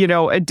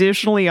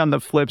 additionally, on the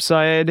flip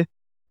side,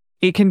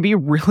 it can be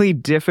really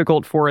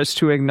difficult for us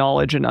to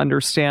acknowledge and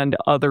understand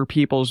other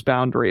people's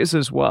boundaries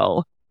as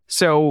well.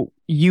 So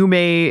you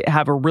may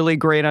have a really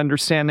great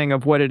understanding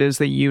of what it is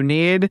that you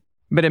need,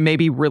 but it may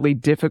be really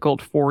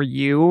difficult for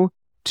you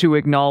to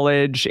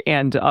acknowledge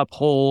and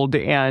uphold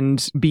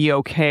and be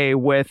okay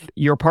with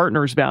your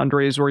partner's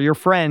boundaries or your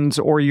friends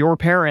or your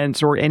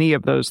parents or any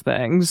of those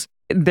things.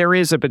 There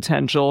is a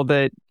potential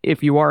that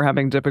if you are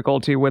having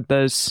difficulty with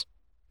this,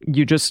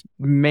 you just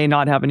may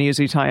not have an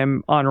easy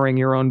time honoring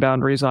your own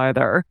boundaries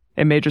either.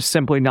 It may just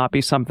simply not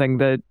be something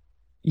that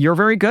you're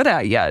very good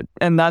at yet,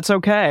 and that's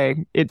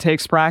okay. It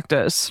takes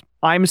practice.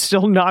 I'm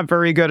still not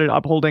very good at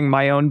upholding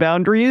my own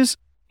boundaries,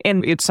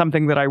 and it's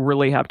something that I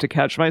really have to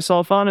catch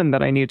myself on and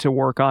that I need to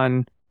work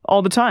on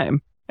all the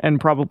time.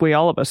 And probably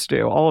all of us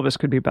do. All of us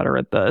could be better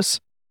at this.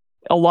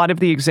 A lot of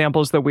the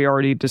examples that we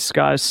already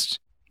discussed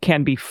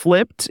can be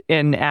flipped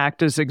and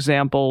act as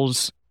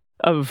examples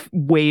of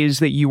ways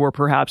that you were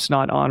perhaps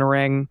not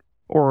honoring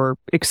or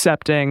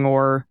accepting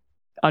or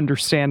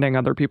understanding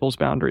other people's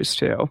boundaries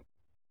too.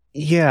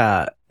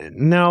 Yeah.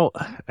 Now,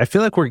 I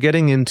feel like we're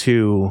getting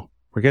into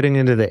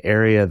the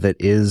area that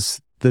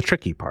is the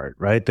tricky part,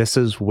 right? This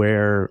is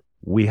where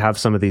we have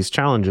some of these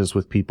challenges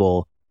with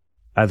people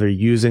either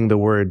using the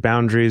word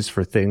boundaries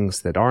for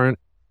things that aren't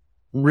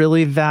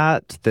really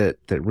that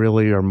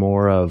really are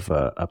more of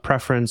a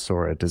preference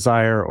or a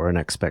desire or an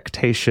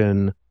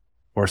expectation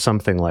or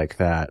something like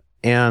that.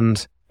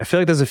 And I feel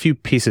like there's a few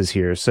pieces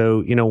here.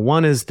 So,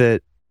 one is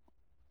that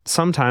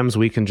sometimes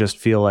we can just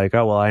feel like,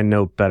 oh, well, I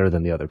know better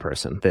than the other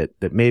person.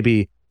 That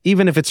maybe,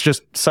 even if it's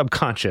just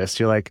subconscious,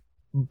 you're like,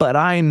 but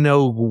I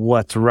know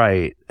what's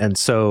right. And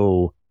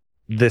so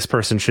this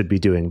person should be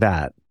doing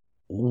that.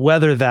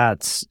 Whether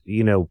that's,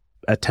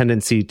 a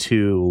tendency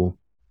to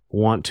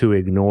want to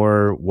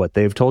ignore what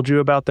they've told you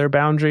about their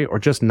boundary, or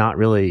just not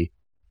really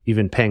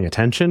even paying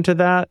attention to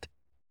that.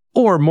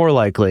 Or more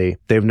likely,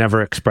 they've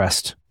never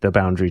expressed the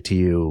boundary to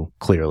you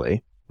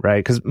clearly, right?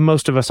 Because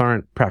most of us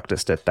aren't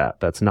practiced at that.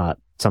 That's not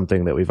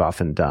something that we've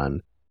often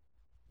done.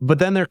 But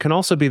then there can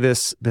also be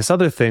this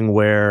other thing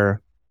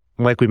where,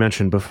 like we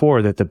mentioned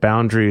before, that the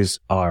boundaries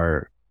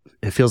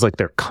it feels like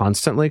they're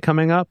constantly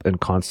coming up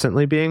and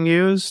constantly being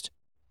used.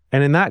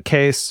 And in that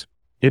case,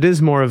 it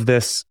is more of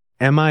this,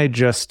 am I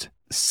just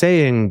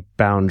saying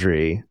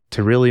boundary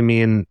to really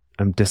mean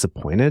I'm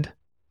disappointed?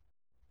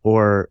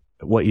 Or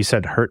what you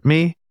said hurt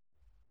me?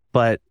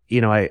 But,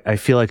 I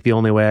feel like the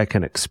only way I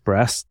can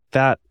express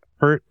that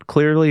hurt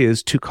clearly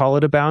is to call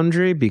it a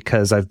boundary,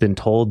 because I've been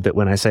told that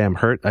when I say I'm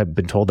hurt, I've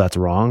been told that's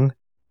wrong.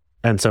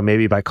 And so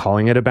maybe by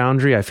calling it a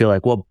boundary, I feel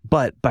like, well,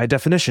 but by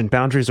definition,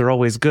 boundaries are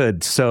always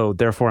good. So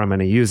therefore, I'm going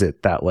to use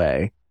it that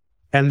way.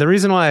 And the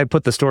reason why I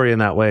put the story in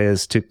that way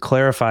is to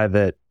clarify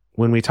that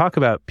when we talk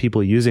about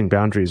people using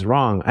boundaries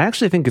wrong, I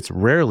actually think it's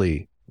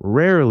rarely,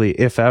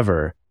 if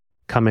ever,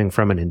 coming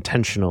from an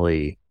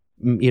intentionally,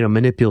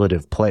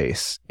 manipulative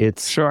place.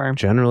 It's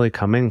generally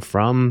coming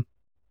from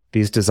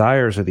these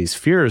desires or these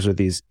fears or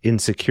these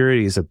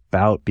insecurities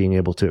about being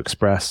able to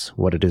express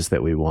what it is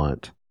that we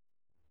want.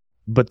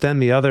 But then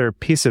the other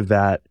piece of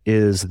that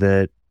is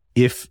that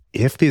if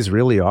these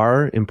really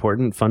are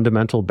important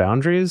fundamental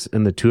boundaries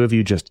and the two of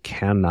you just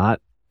cannot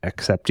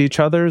accept each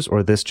other's,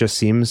 or this just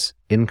seems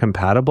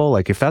incompatible,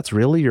 like if that's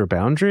really your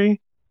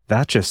boundary,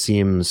 that just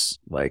seems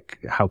like,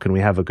 how can we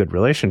have a good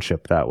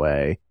relationship that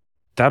way?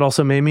 That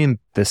also may mean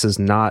this is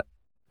not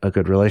a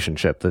good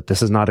relationship, that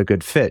this is not a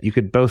good fit. You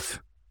could both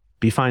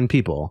be fine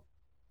people,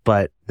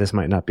 but this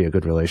might not be a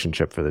good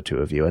relationship for the two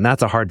of you. And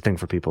that's a hard thing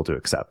for people to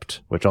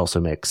accept, which also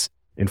makes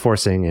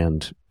enforcing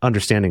and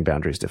understanding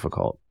boundaries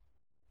difficult.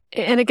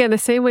 And again, the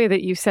same way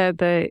that you said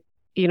that,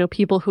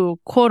 people who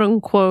quote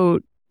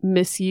unquote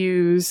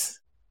misuse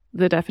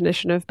the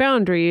definition of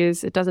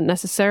boundaries, it doesn't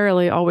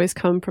necessarily always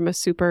come from a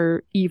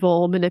super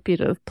evil,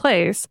 manipulative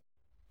place.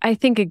 I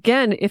think,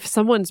 again, if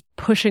someone's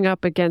pushing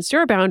up against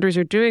your boundaries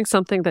or doing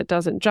something that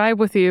doesn't jive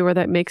with you or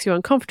that makes you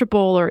uncomfortable,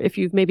 or if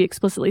you've maybe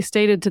explicitly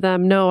stated to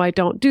them, no, I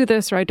don't do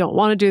this, or I don't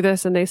want to do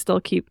this, and they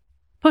still keep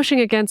pushing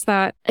against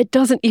that, it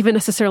doesn't even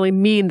necessarily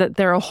mean that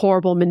they're a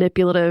horrible,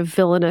 manipulative,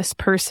 villainous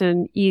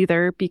person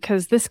either,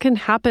 because this can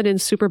happen in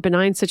super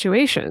benign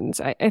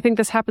situations. I think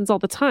this happens all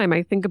the time.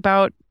 I think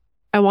about,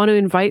 I want to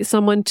invite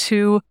someone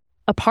to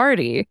a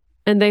party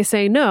and they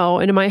say no.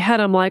 And in my head,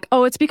 I'm like,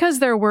 oh, it's because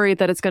they're worried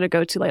that it's going to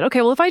go too late.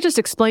 Okay, well, if I just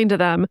explain to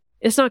them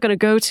it's not going to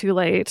go too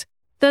late,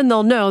 then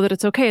they'll know that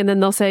it's okay. And then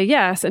they'll say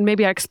yes. And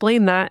maybe I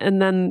explain that.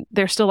 And then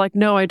they're still like,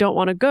 no, I don't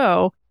want to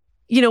go.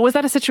 Was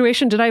that a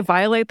situation? Did I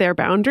violate their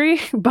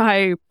boundary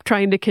by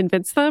trying to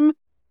convince them?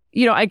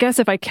 I guess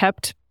if I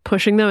kept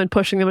pushing them and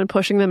pushing them and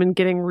pushing them and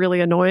getting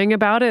really annoying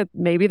about it,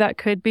 maybe that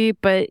could be.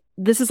 But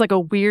this is like a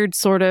weird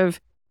sort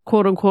of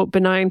quote unquote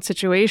benign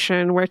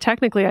situation where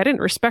technically I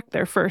didn't respect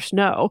their first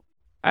no.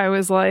 I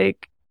was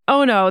like,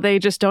 oh no, they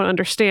just don't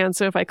understand.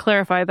 So if I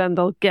clarify, then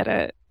they'll get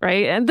it.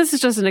 Right. And this is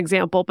just an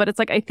example, but it's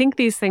like, I think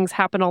these things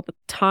happen all the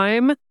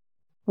time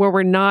where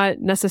we're not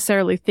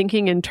necessarily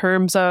thinking in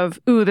terms of,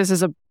 ooh, this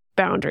is a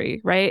boundary,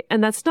 right?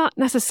 And that's not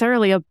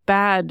necessarily a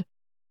bad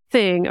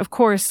thing. Of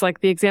course, like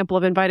the example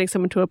of inviting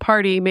someone to a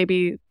party,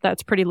 maybe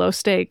that's pretty low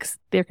stakes.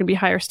 There can be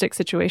higher stakes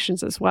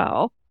situations as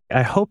well.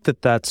 I hope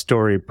that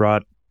story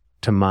brought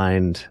to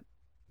mind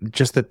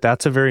just that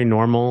that's a very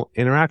normal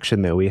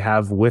interaction that we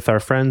have with our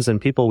friends and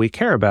people we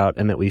care about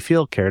and that we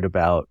feel cared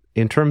about,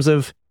 in terms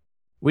of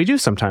we do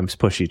sometimes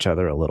push each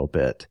other a little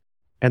bit,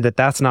 and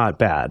that's not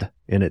bad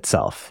in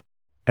itself.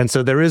 And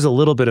so there is a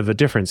little bit of a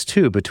difference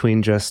too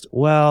between just,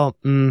 well,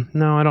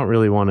 no, I don't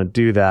really want to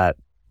do that,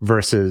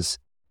 versus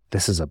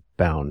this is a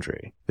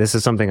boundary. This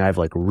is something I've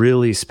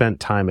really spent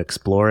time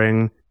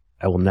exploring.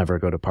 I will never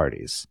go to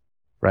parties,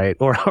 right?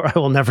 Or I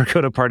will never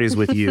go to parties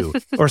with you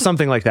or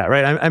something like that,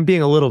 right? I'm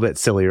being a little bit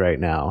silly right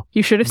now.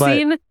 You should have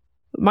seen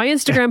my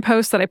Instagram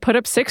post that I put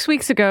up 6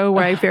 weeks ago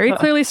where I very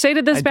clearly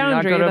stated this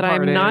boundary that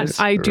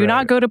I do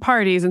not go to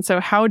parties. And so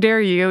how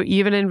dare you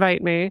even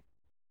invite me?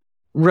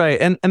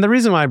 Right. And the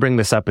reason why I bring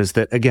this up is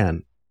that,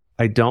 again,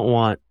 I don't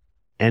want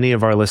any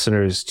of our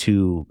listeners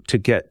to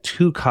get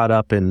too caught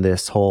up in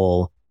this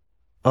whole,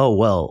 oh,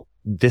 well,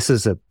 this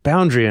is a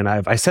boundary and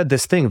I said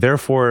this thing.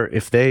 Therefore,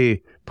 if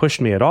they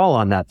pushed me at all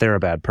on that, they're a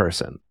bad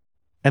person.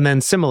 And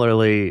then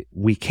similarly,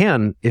 we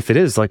can, if it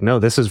is like, no,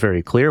 this is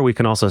very clear, we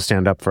can also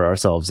stand up for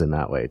ourselves in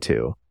that way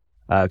too.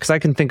 Because I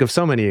can think of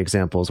so many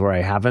examples where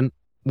I haven't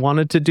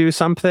wanted to do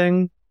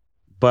something,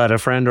 but a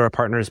friend or a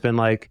partner has been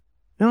like,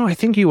 no, I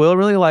think you will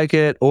really like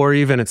it. Or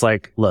even it's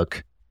like,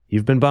 look,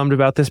 you've been bummed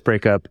about this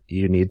breakup.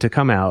 You need to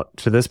come out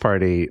to this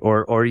party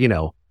or, you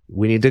know,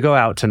 we need to go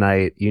out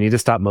tonight. You need to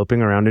stop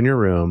moping around in your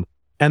room.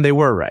 And they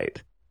were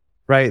right.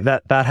 Right?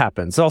 That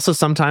happens. Also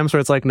sometimes where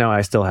it's like, no,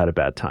 I still had a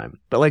bad time.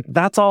 But like,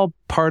 that's all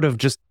part of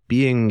just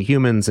being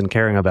humans and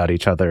caring about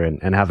each other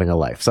and having a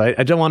life. So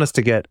I don't want us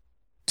to get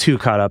too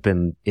caught up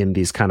in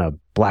these kind of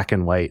black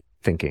and white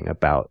thinking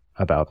about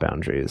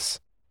boundaries.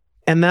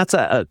 And that's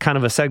a kind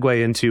of a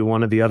segue into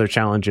one of the other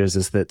challenges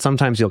is that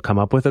sometimes you'll come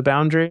up with a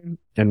boundary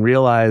and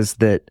realize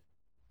that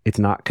it's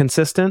not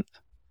consistent,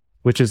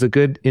 which is a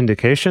good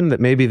indication that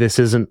maybe this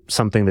isn't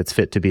something that's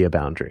fit to be a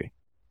boundary.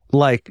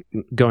 Like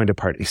going to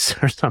parties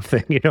or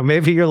something, you know,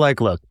 maybe you're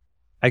like, look,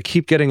 I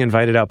keep getting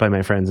invited out by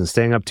my friends and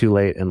staying up too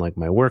late and like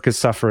my work is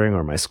suffering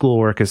or my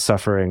schoolwork is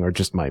suffering or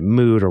just my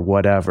mood or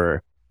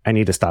whatever. I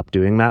need to stop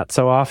doing that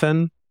so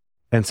often.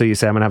 And so you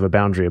say, I'm going to have a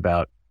boundary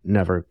about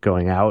never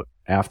going out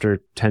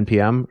after 10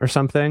 p.m. or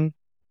something.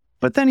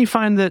 But then you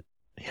find that,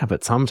 yeah,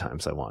 but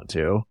sometimes I want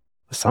to.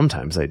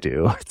 Sometimes I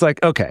do. It's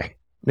like, okay,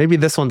 maybe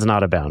this one's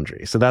not a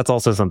boundary. So that's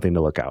also something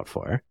to look out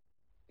for.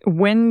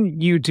 When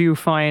you do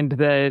find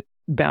that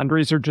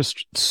boundaries are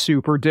just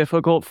super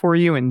difficult for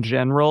you in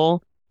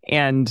general,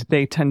 and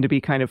they tend to be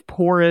kind of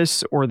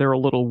porous, or they're a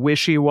little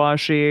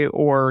wishy-washy,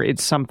 or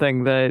it's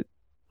something that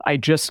I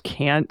just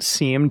can't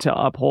seem to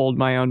uphold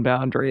my own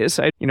boundaries.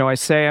 I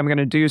say I'm going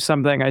to do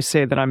something. I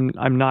say that I'm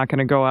not going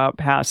to go out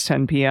past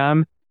 10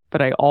 p.m.,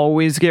 but I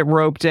always get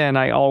roped in.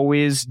 I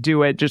always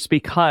do it just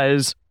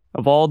because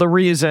of all the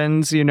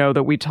reasons,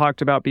 that we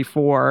talked about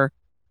before.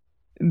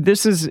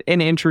 This is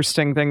an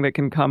interesting thing that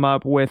can come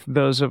up with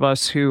those of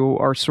us who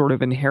are sort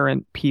of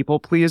inherent people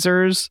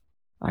pleasers.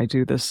 I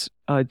do this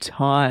a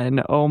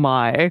ton. Oh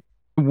my.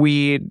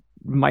 We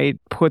might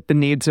put the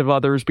needs of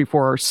others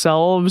before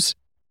ourselves.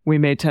 We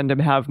may tend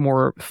to have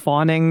more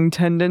fawning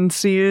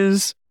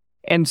tendencies.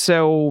 And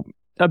so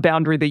a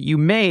boundary that you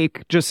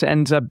make just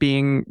ends up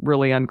being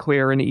really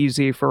unclear and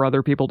easy for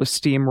other people to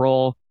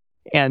steamroll.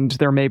 And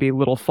there may be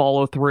little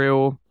follow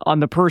through on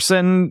the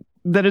person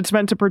that it's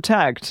meant to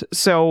protect.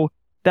 So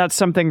that's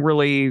something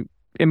really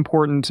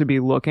important to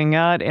be looking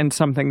at, and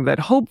something that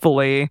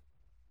hopefully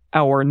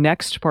our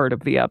next part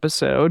of the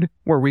episode,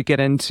 where we get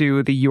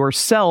into the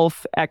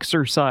YourSELF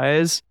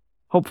exercise,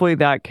 hopefully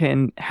that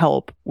can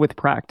help with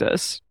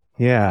practice.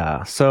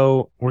 Yeah,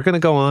 so we're going to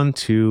go on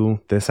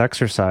to this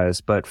exercise,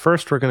 but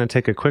first we're going to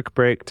take a quick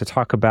break to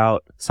talk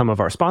about some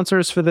of our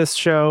sponsors for this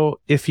show.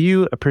 If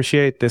you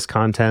appreciate this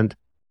content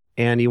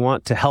and you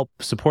want to help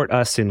support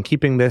us in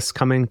keeping this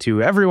coming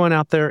to everyone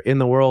out there in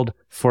the world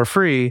for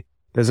free,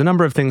 there's a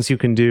number of things you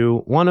can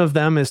do. One of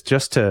them is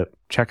just to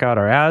check out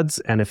our ads,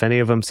 and if any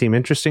of them seem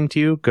interesting to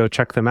you, go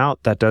check them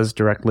out. That does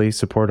directly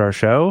support our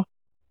show.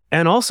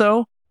 And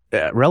also,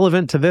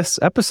 relevant to this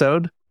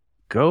episode,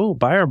 go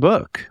buy our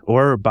book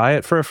or buy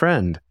it for a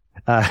friend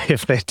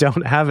if they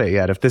don't have it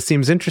yet. If this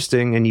seems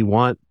interesting and you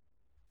want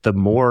the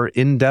more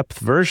in-depth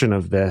version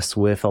of this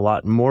with a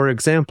lot more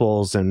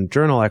examples and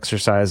journal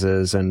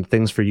exercises and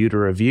things for you to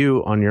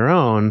review on your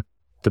own,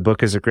 the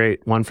book is a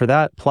great one for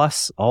that,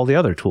 plus all the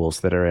other tools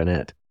that are in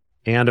it.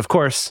 And of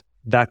course,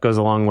 that goes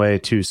a long way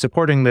to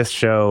supporting this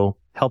show,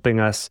 helping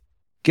us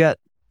get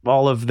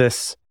all of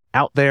this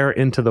out there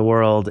into the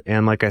world.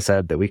 And like I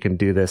said, that we can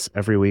do this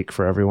every week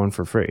for everyone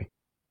for free.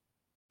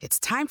 It's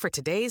time for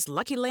today's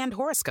Lucky Land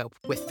horoscope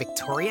with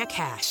Victoria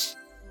Cash.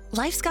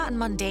 Life's gotten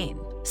mundane,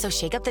 so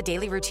shake up the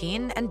daily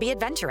routine and be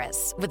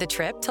adventurous with a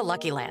trip to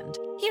Lucky Land.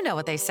 You know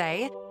what they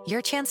say,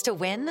 your chance to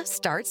win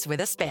starts with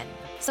a spin.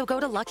 So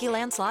go to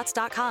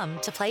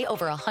LuckyLandSlots.com to play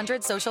over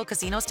 100 social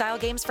casino-style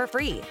games for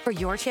free for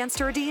your chance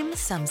to redeem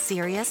some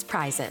serious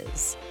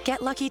prizes.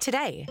 Get lucky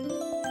today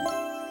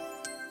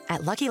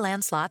at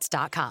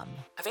LuckyLandSlots.com.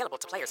 Available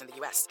to players in the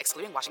U.S.,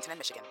 excluding Washington and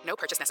Michigan. No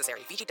purchase necessary.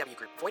 VGW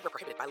Group. Void where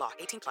prohibited by law.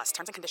 18+.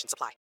 Terms and conditions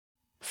apply.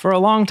 For a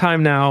long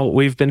time now,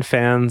 we've been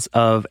fans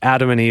of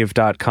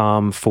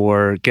AdamandEve.com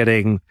for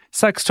getting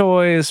sex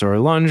toys or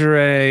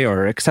lingerie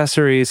or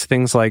accessories,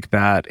 things like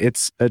that.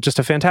 It's just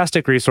a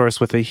fantastic resource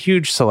with a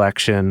huge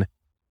selection.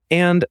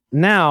 And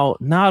now,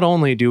 not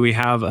only do we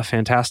have a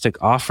fantastic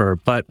offer,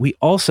 but we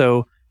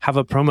also have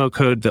a promo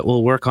code that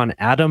will work on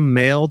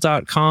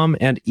AdamMail.com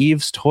and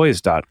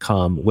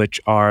EvesToys.com,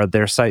 which are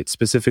their sites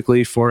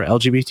specifically for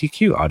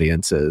LGBTQ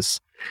audiences.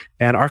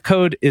 And our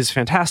code is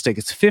fantastic.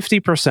 It's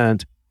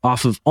 50%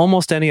 off of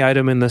almost any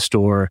item in the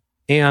store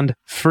and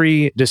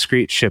free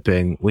discreet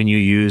shipping when you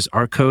use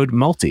our code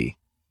MULTI.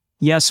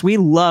 Yes, we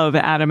love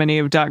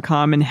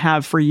AdamandEve.com and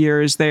have for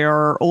years. They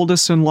are our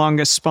oldest and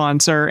longest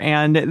sponsor,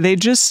 and they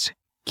just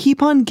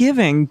keep on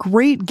giving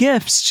great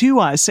gifts to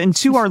us and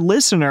to our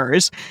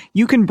listeners.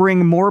 You can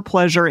bring more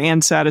pleasure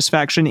and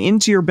satisfaction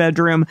into your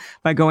bedroom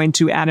by going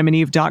to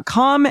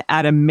adamandeve.com,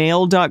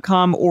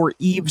 adammail.com, or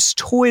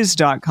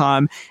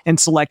evestoys.com and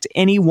select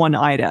any one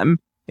item.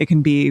 It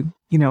can be,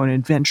 an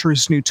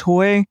adventurous new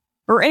toy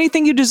or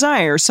anything you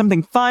desire,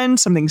 something fun,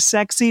 something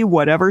sexy,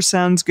 whatever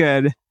sounds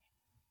good.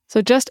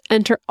 So just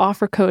enter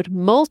offer code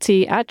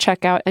MULTI at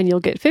checkout and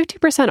you'll get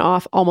 50%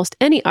 off almost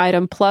any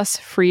item plus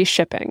free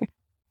shipping.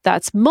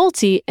 That's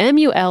MULTI,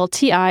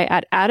 MULTI,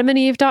 at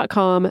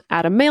adamandeve.com,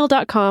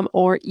 adammail.com,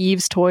 or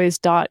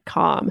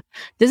evestoys.com.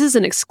 This is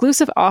an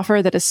exclusive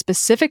offer that is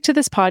specific to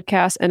this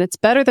podcast, and it's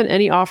better than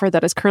any offer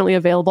that is currently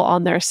available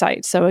on their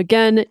site. So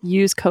again,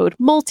 use code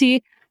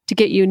MULTI to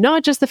get you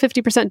not just the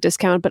 50%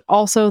 discount, but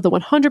also the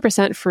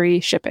 100% free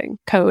shipping.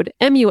 Code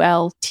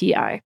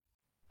MULTI.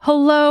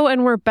 Hello,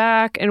 and we're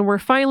back, and we're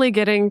finally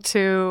getting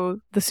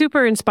to the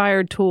super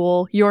inspired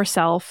tool,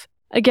 YourSELF.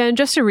 Again,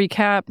 just to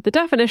recap, the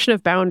definition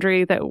of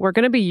boundary that we're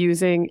going to be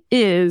using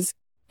is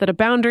that a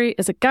boundary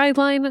is a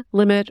guideline,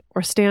 limit,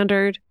 or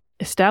standard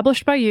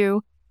established by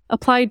you,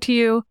 applied to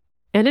you,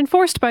 and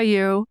enforced by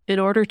you in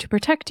order to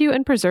protect you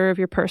and preserve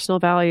your personal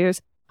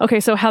values. Okay,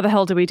 so how the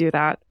hell do we do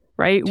that,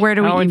 right? Where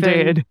do we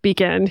even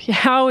begin?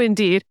 How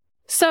indeed.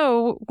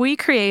 So we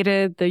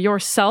created the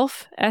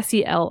YourSELF,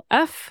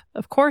 SELF,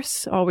 of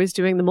course, always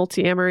doing the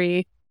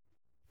multi-amory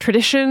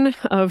tradition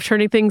of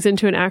turning things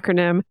into an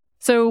acronym.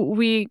 So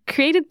we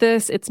created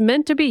this. It's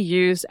meant to be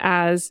used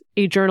as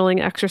a journaling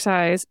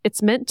exercise.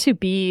 It's meant to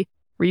be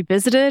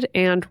revisited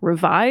and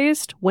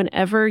revised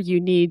whenever you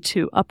need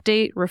to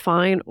update,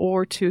 refine,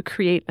 or to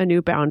create a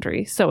new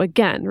boundary. So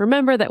again,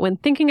 remember that when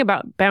thinking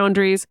about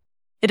boundaries,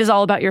 it is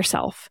all about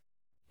yourself.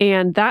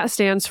 And that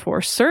stands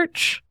for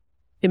search,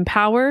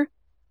 empower,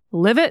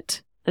 live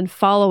it, and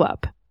follow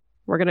up.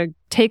 We're going to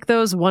take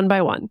those one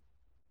by one.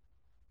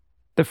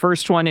 The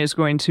first one is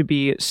going to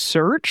be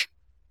search.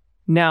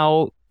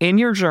 Now, in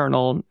your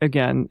journal,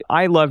 again,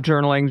 I love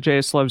journaling.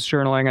 Jace loves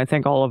journaling. I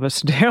think all of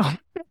us do.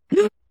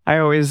 I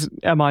always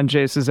am on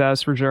Jace's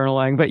ass for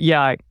journaling. But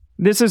yeah,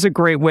 this is a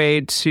great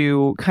way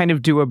to kind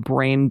of do a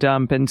brain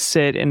dump and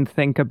sit and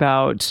think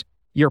about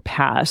your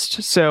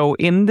past. So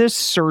in this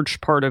search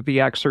part of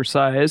the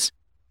exercise,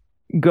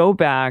 go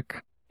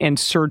back and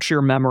search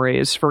your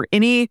memories for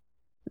any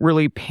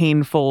really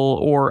painful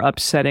or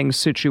upsetting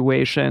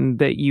situation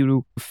that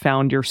you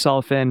found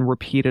yourself in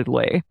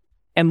repeatedly.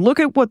 And look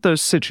at what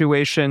those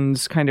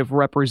situations kind of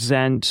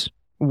represent,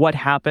 what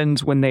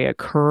happens when they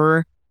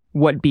occur,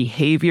 what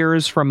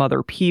behaviors from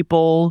other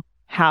people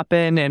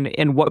happen,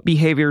 and what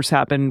behaviors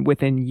happen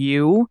within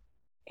you.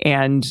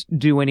 And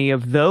do any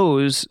of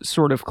those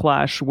sort of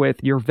clash with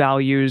your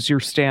values, your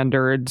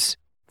standards,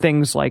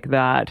 things like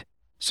that.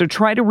 So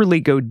try to really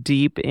go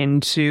deep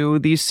into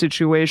these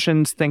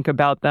situations, think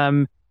about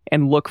them,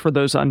 and look for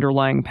those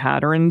underlying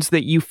patterns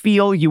that you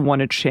feel you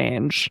want to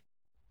change.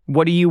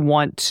 What do you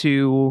want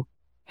to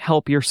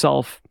help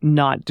yourself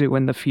not do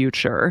in the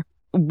future?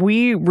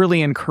 We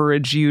really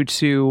encourage you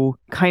to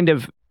kind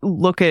of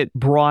look at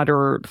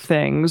broader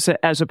things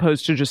as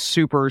opposed to just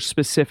super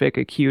specific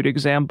acute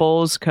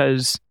examples,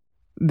 because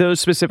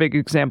those specific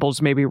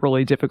examples may be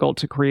really difficult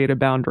to create a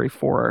boundary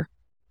for.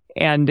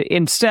 And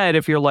instead,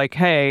 if you're like,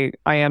 hey,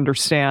 I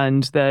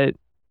understand that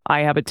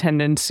I have a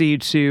tendency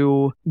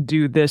to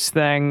do this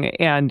thing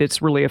and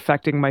it's really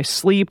affecting my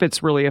sleep,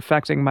 it's really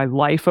affecting my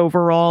life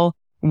overall,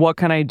 what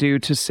can I do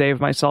to save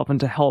myself and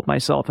to help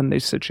myself in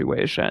these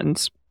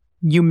situations?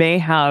 You may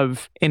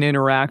have an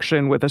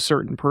interaction with a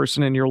certain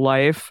person in your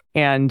life,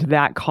 and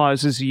that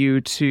causes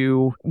you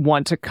to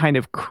want to kind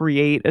of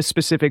create a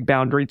specific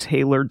boundary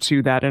tailored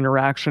to that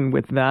interaction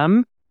with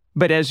them.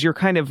 But as you're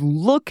kind of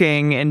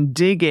looking and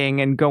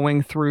digging and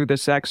going through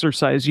this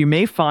exercise, you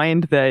may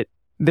find that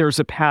there's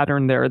a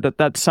pattern there, that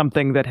that's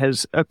something that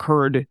has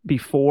occurred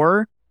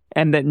before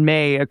and that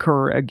may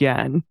occur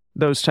again,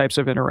 those types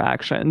of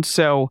interactions.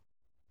 So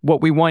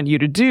what we want you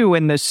to do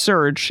in this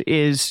search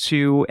is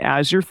to,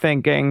 as you're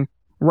thinking,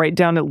 write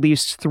down at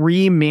least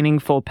 3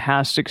 meaningful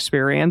past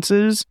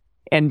experiences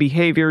and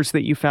behaviors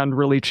that you found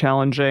really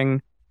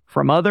challenging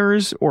from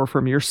others or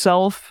from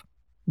yourself.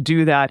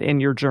 Do that in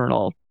your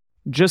journal,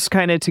 just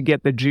kind of to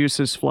get the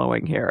juices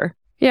flowing here.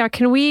 Yeah,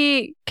 can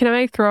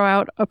I throw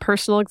out a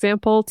personal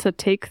example to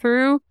take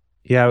through?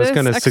 Yeah, I was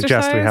going to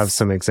suggest we have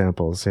some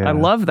examples. Yeah. I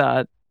love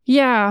that.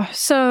 Yeah,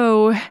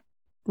 so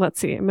let's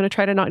see. I'm going to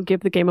try to not give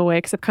the game away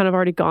because I've kind of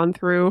already gone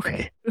through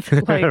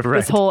right.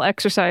 This whole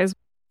exercise.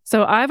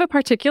 So I have a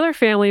particular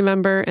family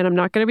member, and I'm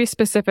not going to be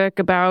specific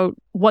about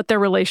what their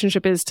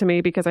relationship is to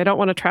me because I don't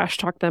want to trash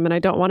talk them and I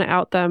don't want to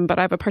out them. But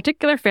I have a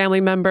particular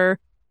family member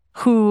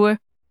who,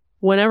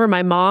 whenever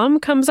my mom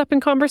comes up in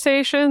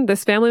conversation,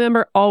 this family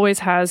member always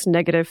has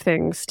negative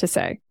things to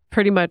say,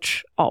 pretty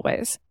much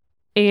always.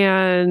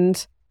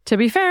 And to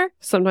be fair,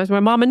 sometimes my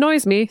mom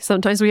annoys me.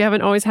 Sometimes we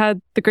haven't always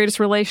had the greatest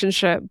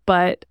relationship.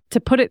 But to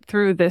put it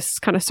through this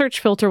kind of search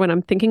filter when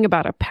I'm thinking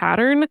about a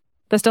pattern,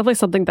 that's definitely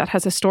something that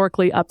has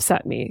historically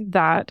upset me,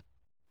 that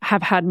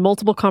have had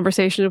multiple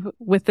conversations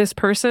with this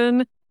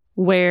person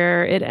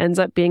where it ends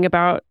up being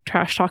about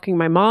trash talking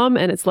my mom,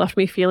 and it's left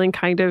me feeling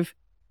kind of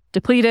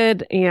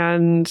depleted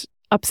and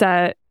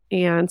upset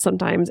and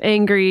sometimes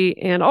angry,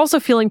 and also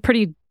feeling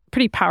pretty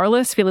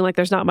powerless, feeling like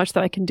there's not much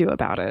that I can do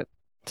about it.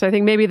 So I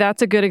think maybe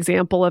that's a good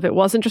example of it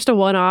wasn't just a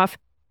one-off.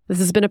 This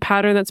has been a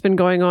pattern that's been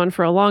going on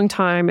for a long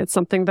time. It's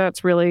something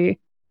that's really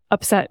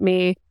upset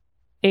me.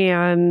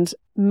 And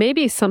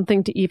maybe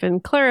something to even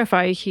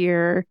clarify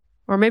here,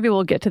 or maybe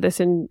we'll get to this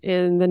in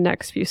the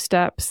next few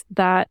steps,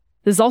 that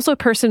this is also a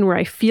person where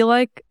I feel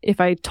like if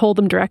I told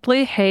them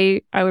directly,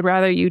 hey, I would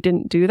rather you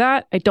didn't do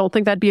that, I don't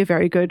think that'd be a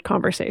very good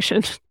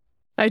conversation.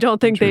 I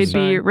don't think they'd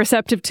be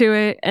receptive to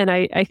it. And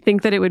I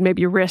think that it would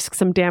maybe risk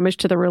some damage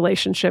to the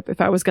relationship if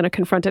I was going to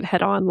confront it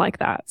head on like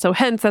that. So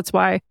hence, that's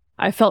why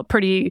I felt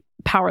pretty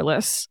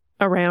powerless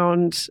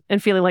around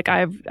and feeling like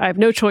I have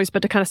no choice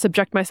but to kind of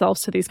subject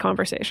myself to these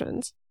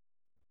conversations.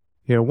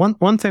 You know,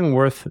 one thing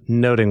worth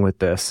noting with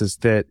this is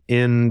that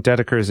in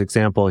Dedeker's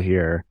example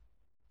here,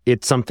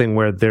 it's something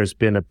where there's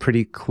been a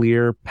pretty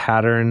clear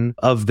pattern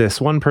of this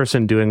one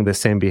person doing the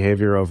same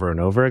behavior over and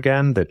over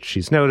again that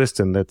she's noticed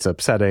and that's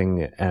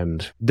upsetting.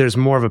 And there's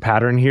more of a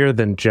pattern here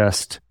than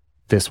just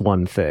this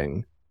one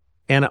thing.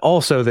 And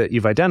also that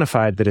you've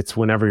identified that it's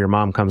whenever your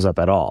mom comes up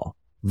at all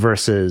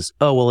versus,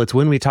 oh, well, it's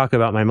when we talk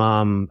about my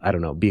mom, I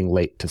don't know, being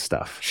late to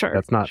stuff. Sure.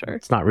 It's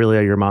not really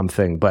a your mom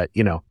thing, but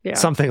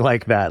something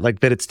like that,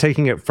 like that it's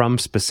taking it from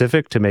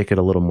specific to make it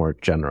a little more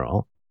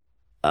general.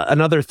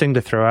 Another thing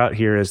to throw out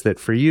here is that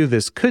for you,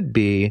 this could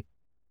be,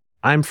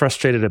 I'm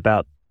frustrated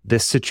about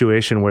this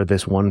situation where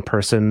this one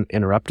person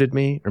interrupted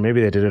me, or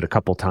maybe they did it a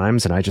couple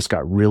times and I just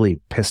got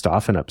really pissed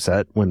off and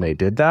upset when they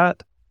did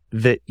that,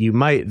 that you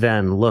might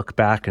then look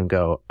back and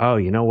go, oh,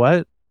 you know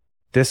what?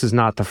 This is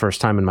not the first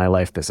time in my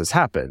life this has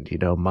happened. You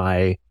know,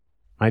 my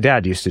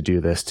dad used to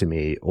do this to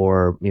me,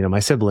 or,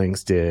 my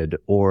siblings did,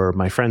 or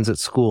my friends at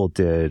school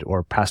did,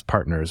 or past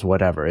partners,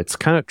 whatever. It's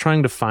kind of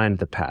trying to find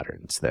the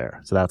patterns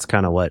there. So that's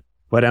kind of what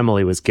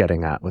Emily was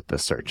getting at with the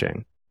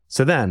searching.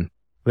 So then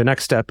the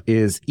next step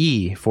is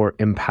E for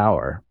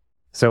empower.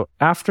 So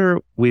after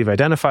we've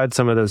identified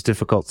some of those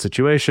difficult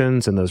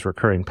situations and those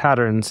recurring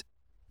patterns,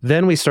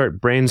 then we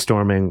start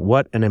brainstorming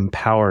what an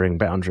empowering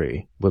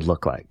boundary would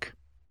look like.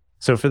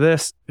 So for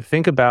this,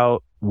 think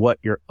about what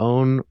your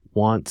own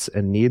wants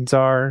and needs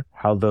are,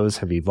 how those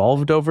have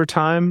evolved over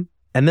time,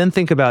 and then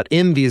think about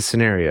in these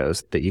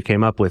scenarios that you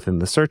came up with in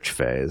the search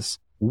phase,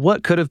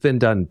 what could have been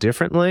done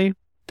differently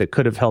that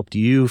could have helped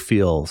you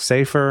feel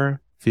safer,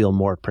 feel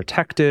more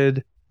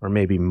protected, or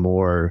maybe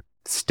more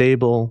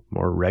stable,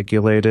 more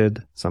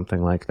regulated,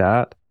 something like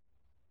that.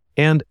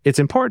 And it's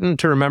important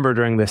to remember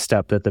during this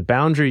step that the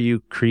boundary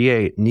you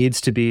create needs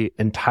to be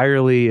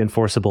entirely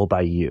enforceable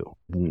by you.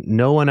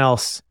 No one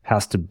else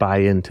has to buy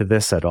into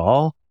this at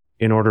all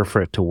in order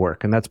for it to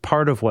work. And that's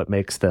part of what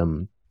makes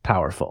them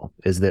powerful,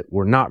 is that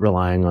we're not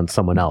relying on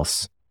someone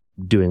else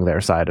doing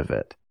their side of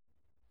it.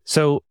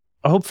 So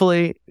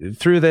hopefully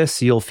through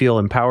this, you'll feel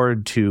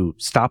empowered to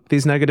stop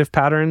these negative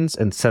patterns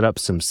and set up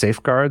some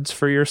safeguards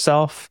for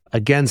yourself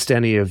against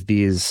any of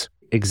these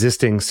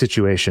existing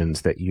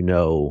situations that you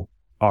know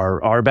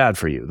are bad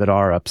for you, that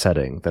are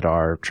upsetting, that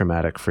are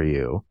traumatic for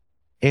you.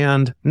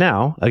 And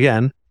now,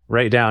 again,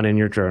 write down in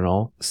your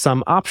journal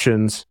some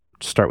options,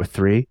 start with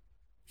 3,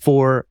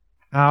 for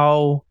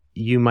how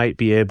you might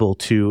be able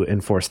to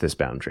enforce this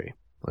boundary.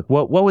 Like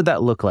what would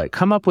that look like?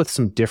 Come up with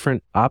some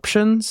different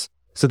options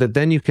so that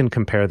then you can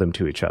compare them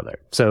to each other.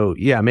 So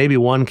yeah, maybe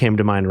one came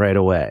to mind right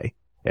away.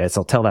 It's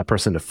I'll tell that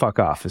person to fuck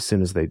off as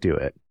soon as they do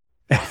it.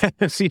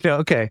 So,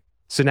 okay.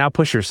 So now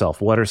push yourself.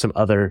 What are some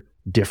other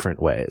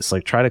different ways?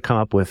 Like try to come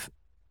up with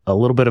a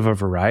little bit of a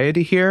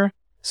variety here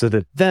so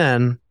that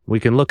then we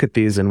can look at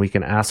these and we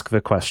can ask the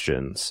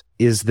questions.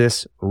 Is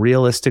this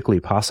realistically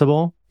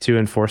possible to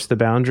enforce the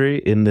boundary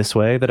in this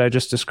way that I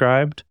just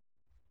described?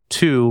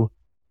 2,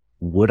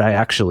 would I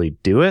actually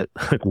do it?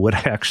 Like, would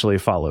I actually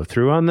follow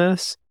through on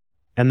this?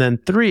 And then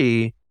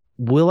 3,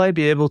 will I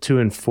be able to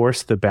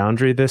enforce the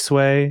boundary this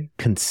way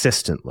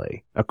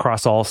consistently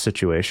across all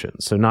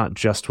situations? So not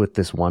just with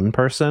this one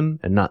person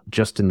and not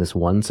just in this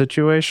one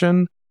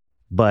situation,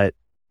 but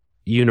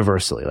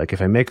universally. Like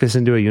if I make this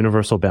into a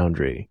universal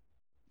boundary,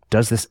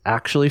 does this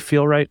actually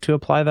feel right to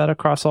apply that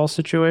across all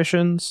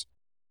situations?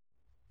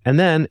 And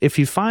then if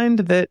you find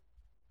that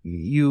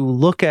you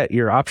look at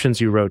your options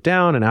you wrote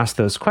down and ask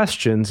those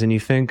questions and you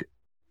think,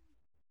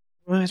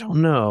 I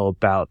don't know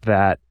about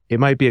that, it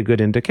might be a good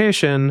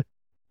indication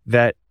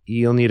that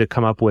you'll need to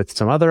come up with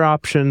some other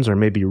options or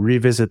maybe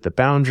revisit the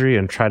boundary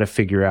and try to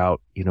figure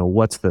out,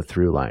 what's the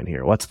through line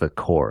here? What's the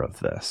core of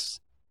this?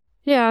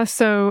 Yeah,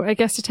 so I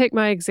guess to take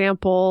my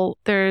example,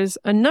 there's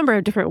a number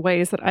of different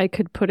ways that I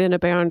could put in a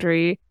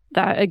boundary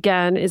that,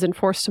 again, is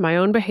enforced to my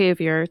own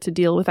behavior to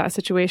deal with that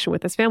situation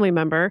with this family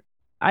member.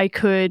 I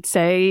could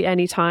say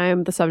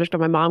anytime the subject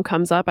of my mom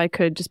comes up, I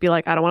could just be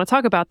like, I don't want to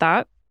talk about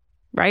that,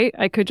 right?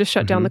 I could just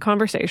shut down the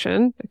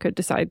conversation. I could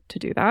decide to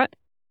do that.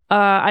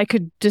 I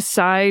could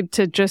decide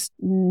to just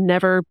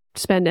never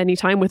spend any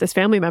time with this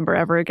family member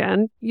ever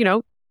again.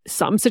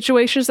 Some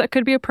situations that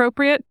could be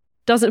appropriate.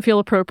 doesn't feel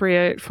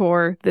appropriate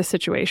for this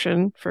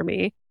situation for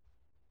me.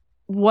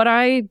 What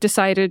I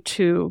decided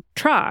to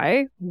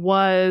try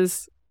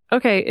was,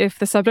 okay, if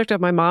the subject of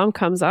my mom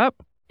comes up,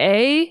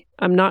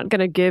 I'm not going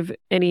to give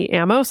any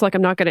ammo. So like,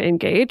 I'm not going to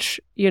engage,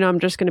 I'm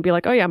just going to be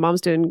like, oh yeah,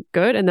 mom's doing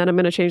good. And then I'm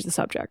going to change the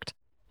subject.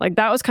 Like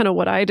that was kind of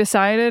what I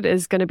decided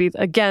is going to be,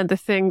 again, the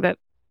thing that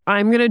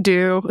I'm going to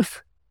do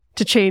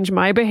to change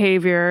my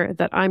behavior,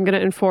 that I'm going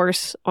to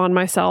enforce on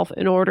myself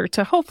in order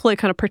to hopefully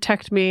kind of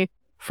protect me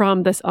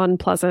from this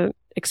unpleasant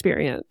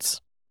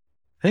experience.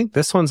 I think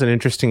this one's an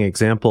interesting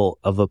example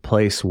of a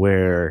place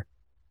where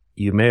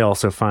you may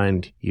also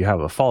find you have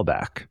a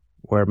fallback,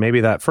 where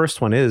maybe that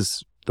first one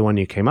is the one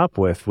you came up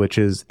with, which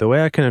is the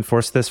way I can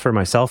enforce this for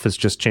myself is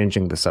just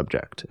changing the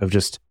subject of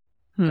just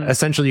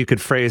essentially you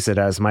could phrase it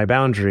as my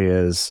boundary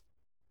is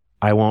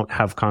I won't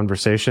have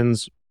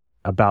conversations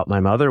about my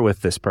mother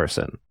with this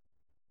person.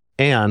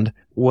 And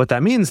what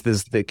that means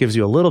is that it gives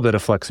you a little bit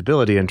of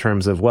flexibility in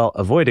terms of, well,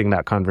 avoiding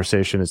that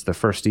conversation is the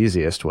first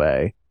easiest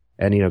way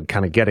and,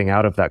 kind of getting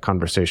out of that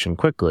conversation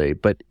quickly.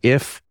 But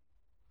if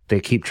they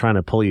keep trying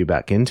to pull you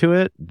back into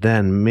it,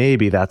 then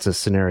maybe that's a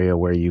scenario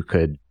where you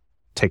could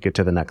take it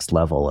to the next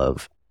level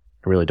of,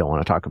 I really don't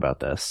want to talk about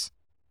this.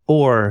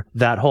 Or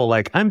that whole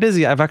like, I'm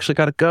busy, I've actually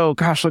got to go.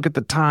 Gosh, look at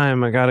the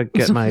time. I got to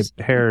get my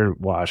hair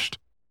washed.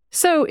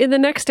 So in the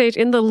next stage,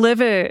 in the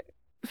live it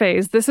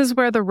phase, this is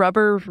where the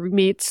rubber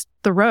meets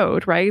the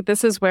road, right?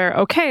 This is where,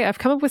 okay, I've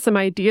come up with some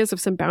ideas of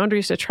some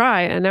boundaries to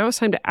try, and now it's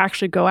time to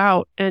actually go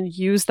out and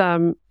use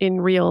them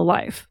in real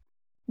life.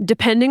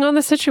 Depending on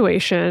the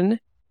situation,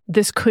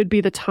 this could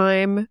be the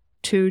time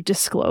to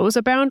disclose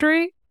a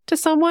boundary to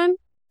someone.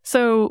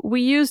 So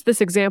we used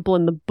this example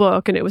in the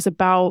book, and it was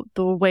about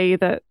the way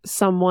that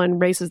someone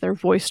raises their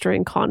voice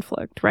during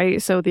conflict,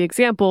 right? So the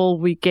example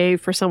we gave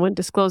for someone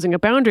disclosing a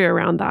boundary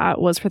around that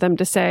was for them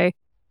to say,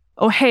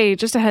 oh, hey,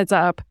 just a heads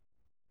up,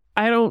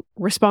 I don't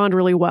respond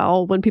really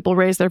well when people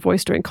raise their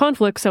voice during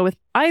conflict. So if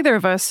either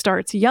of us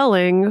starts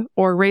yelling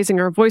or raising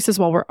our voices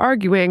while we're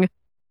arguing,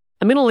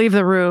 I'm going to leave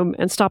the room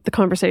and stop the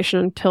conversation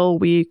until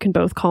we can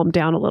both calm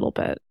down a little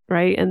bit,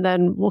 right? And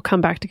then we'll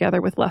come back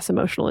together with less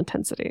emotional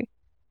intensity.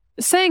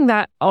 Saying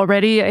that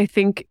already, I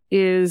think,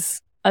 is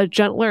a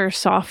gentler,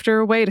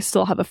 softer way to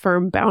still have a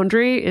firm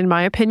boundary, in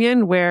my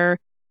opinion, where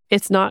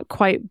it's not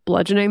quite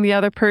bludgeoning the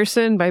other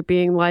person by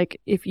being like,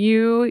 if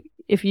you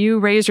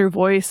raise your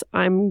voice,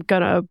 I'm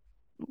going to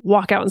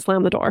walk out and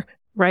slam the door,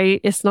 right?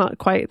 It's not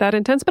quite that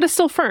intense, but it's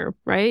still firm,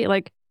 right?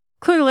 Like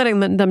clearly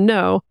letting them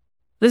know,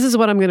 this is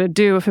what I'm going to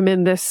do if I'm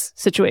in this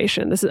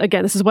situation. This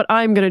is what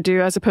I'm going to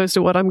do as opposed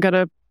to what I'm going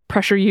to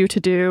pressure you to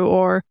do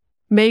or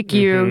make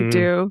you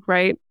do,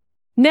 right?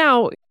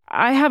 Now,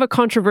 I have a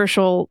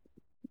controversial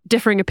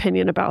differing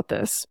opinion about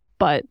this,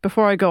 but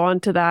before I go on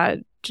to that,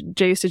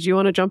 Jace, did you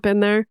want to jump in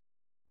there?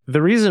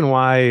 The reason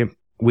why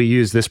we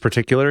use this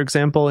particular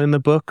example in the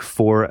book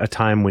for a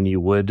time when you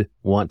would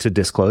want to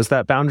disclose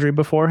that boundary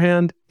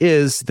beforehand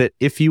is that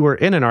if you were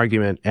in an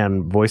argument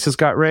and voices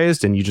got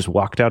raised and you just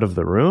walked out of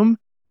the room,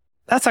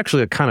 that's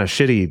actually a kind of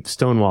shitty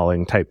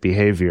stonewalling type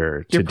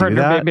behavior to do that. Your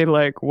partner may be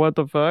like, what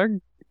the fuck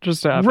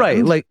just happened?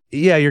 Right. Like,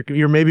 yeah,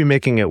 you're maybe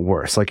making it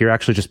worse. Like you're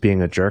actually just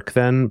being a jerk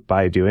then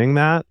by doing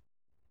that.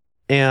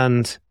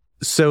 And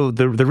so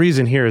the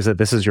reason here is that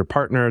this is your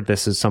partner.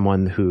 This is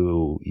someone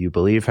who you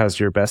believe has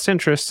your best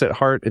interests at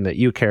heart and that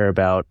you care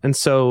about. And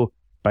so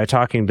by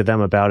talking to them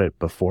about it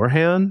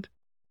beforehand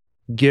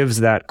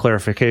gives that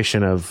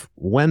clarification of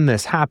when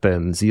this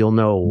happens, you'll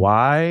know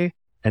why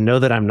and know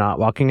that I'm not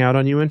walking out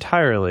on you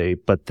entirely,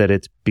 but that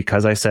it's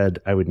because I said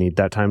I would need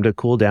that time to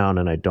cool down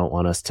and I don't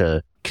want us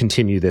to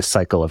continue this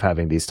cycle of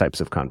having these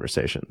types of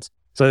conversations.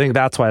 So I think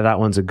that's why that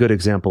one's a good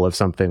example of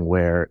something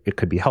where it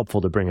could be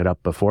helpful to bring it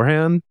up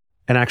beforehand.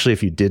 And actually,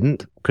 if you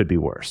didn't, could be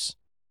worse.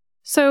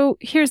 So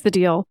here's the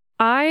deal.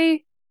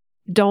 I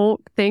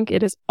don't think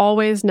it is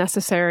always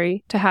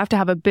necessary to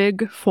have a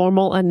big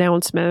formal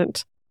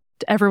announcement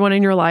to everyone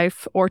in your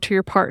life or to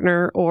your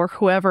partner or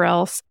whoever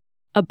else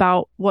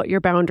about what your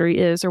boundary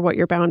is or what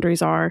your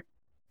boundaries are.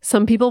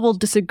 Some people will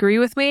disagree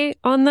with me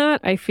on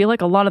that. I feel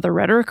like a lot of the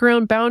rhetoric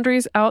around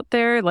boundaries out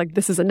there, like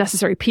this is a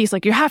necessary piece,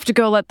 like you have to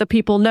go let the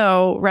people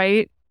know,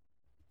 right?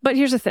 But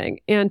here's the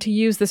thing, and to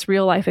use this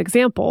real life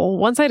example,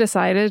 once I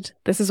decided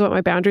this is what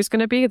my boundary is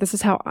going to be, this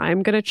is how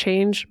I'm going to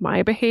change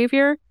my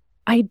behavior.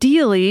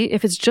 Ideally,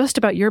 if it's just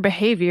about your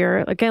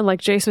behavior, again,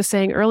 like Jace was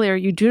saying earlier,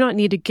 you do not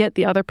need to get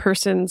the other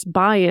person's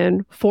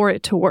buy-in for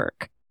it to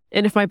work.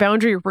 And if my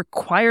boundary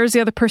requires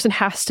the other person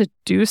has to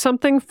do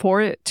something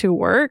for it to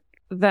work,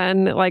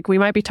 then like we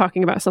might be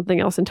talking about something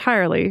else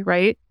entirely,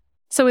 right?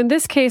 So in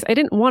this case, I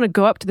didn't want to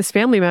go up to this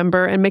family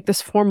member and make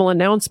this formal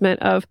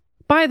announcement of,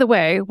 by the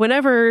way,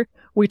 whenever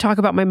we talk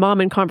about my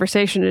mom in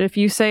conversation, and if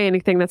you say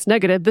anything that's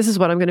negative, this is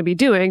what I'm going to be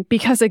doing.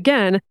 Because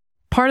again,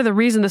 part of the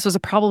reason this was a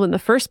problem in the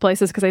first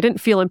place is because I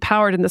didn't feel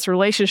empowered in this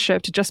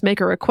relationship to just make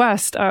a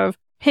request of,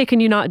 hey, can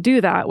you not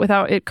do that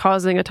without it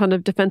causing a ton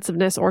of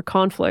defensiveness or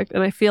conflict?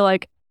 And I feel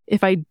like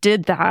if I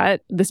did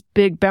that, this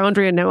big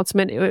boundary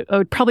announcement, it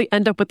would probably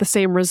end up with the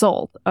same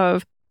result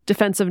of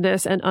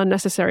defensiveness and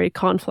unnecessary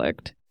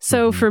conflict.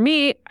 So for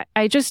me,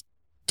 I just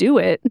do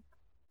it,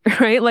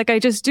 right? Like I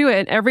just do it.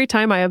 And every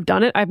time I have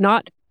done it, I've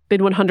not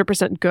been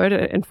 100% good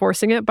at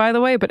enforcing it, by the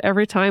way, but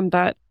every time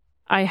that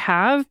I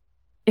have,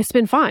 it's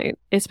been fine.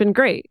 It's been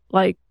great.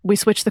 Like we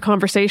switch the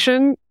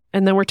conversation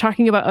and then we're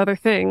talking about other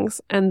things.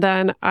 And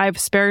then I've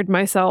spared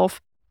myself.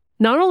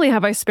 Not only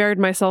have I spared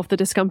myself the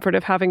discomfort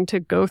of having to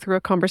go through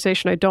a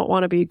conversation I don't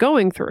want to be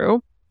going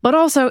through, but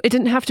also it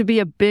didn't have to be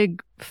a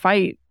big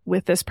fight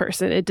with this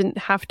person. It didn't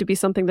have to be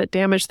something that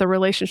damaged the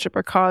relationship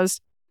or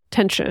caused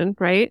tension,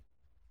 right?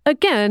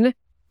 Again,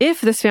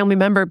 if this family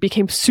member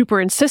became super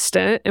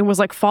insistent and was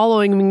like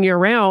following me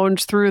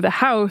around through the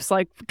house,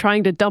 like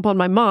trying to dump on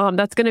my mom,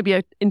 that's going to be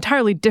an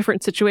entirely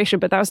different situation,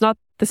 but that was not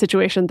the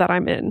situation that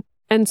I'm in.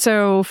 And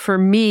so for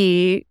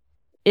me,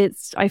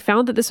 I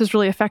found that this was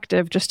really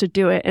effective just to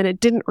do it. And it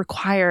didn't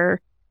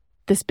require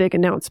this big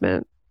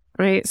announcement,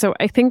 right? So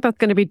I think that's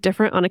going to be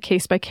different on a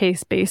case by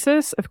case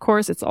basis. Of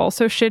course, it's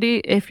also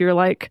shitty if you're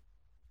like,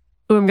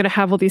 oh, I'm going to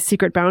have all these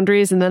secret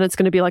boundaries. And then it's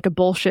going to be like a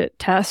bullshit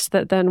test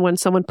that then when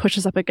someone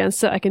pushes up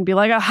against it, I can be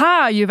like,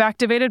 aha, you've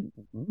activated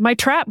my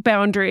trap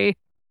boundary.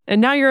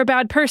 And now you're a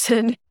bad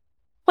person.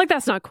 Like,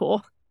 that's not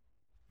cool.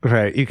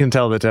 Right. You can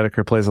tell that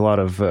Dedeker plays a lot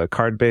of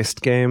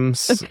card-based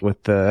games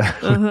with the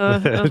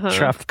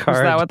trap card.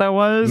 Is that what that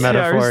was?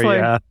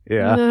 Metaphor,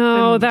 yeah.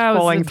 No, that was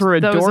falling through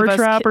a door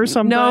trap or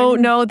something.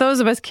 No, those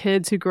of us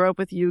kids who grew up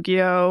with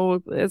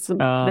Yu-Gi-Oh, it's a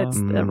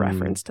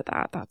reference to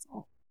that. That's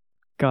all.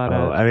 Got it.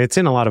 I mean, it's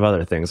in a lot of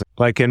other things,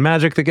 like in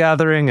Magic the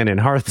Gathering and in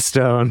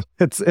Hearthstone.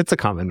 It's a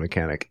common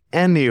mechanic.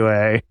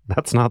 Anyway,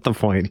 that's not the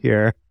point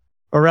here,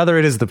 or rather,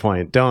 it is the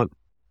point. Don't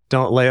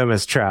lay them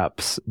as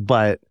traps,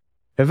 but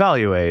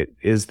evaluate,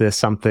 is this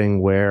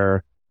something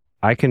where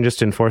I can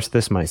just enforce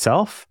this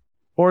myself?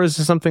 Or is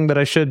this something that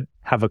I should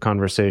have a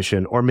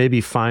conversation or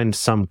maybe find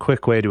some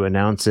quick way to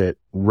announce it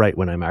right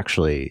when I'm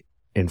actually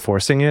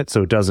enforcing it,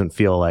 so it doesn't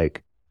feel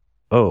like,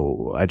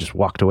 oh, I just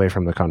walked away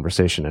from the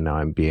conversation and now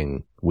I'm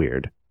being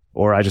weird.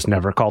 Or I just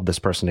never called this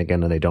person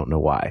again and they don't know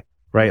why,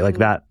 right? Like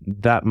that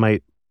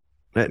might,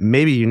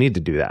 maybe you need to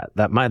do that.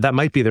 That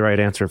might be the right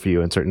answer for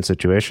you in certain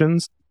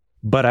situations.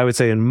 But I would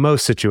say in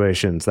most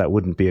situations, that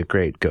wouldn't be a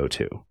great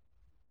go-to.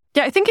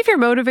 Yeah, I think if you're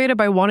motivated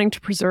by wanting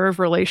to preserve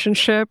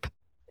relationship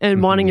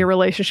and wanting your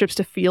relationships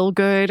to feel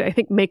good, I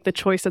think make the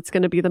choice that's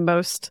going to be the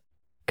most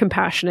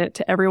compassionate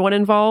to everyone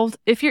involved.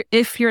 If you're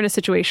in a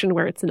situation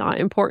where it's not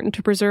important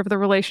to preserve the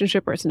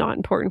relationship or it's not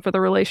important for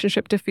the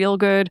relationship to feel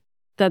good,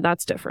 then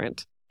that's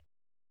different.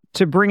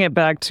 To bring it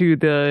back to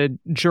the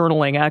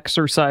journaling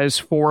exercise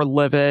for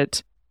Live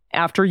It,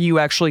 after you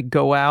actually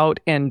go out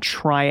and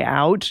try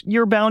out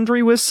your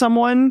boundary with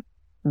someone,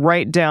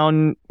 write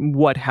down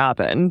what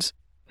happened.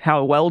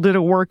 How well did it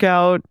work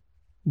out?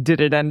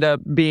 Did it end up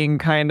being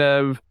kind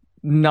of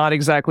not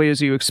exactly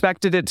as you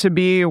expected it to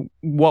be?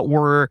 What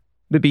were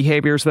the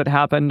behaviors that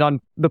happened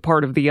on the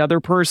part of the other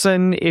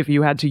person if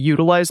you had to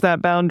utilize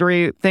that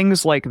boundary?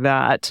 Things like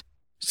that.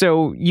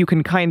 So you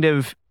can kind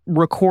of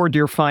record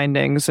your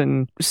findings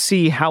and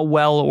see how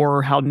well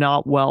or how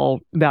not well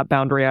that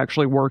boundary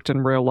actually worked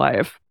in real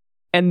life.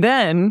 And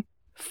then,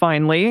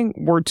 finally,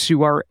 we're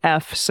to our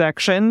F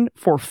section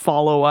for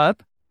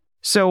follow-up.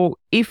 So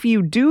if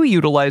you do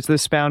utilize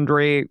this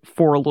boundary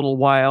for a little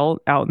while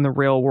out in the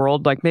real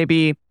world, like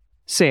maybe,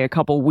 say, a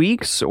couple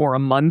weeks or a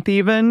month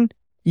even,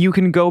 you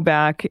can go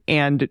back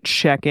and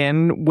check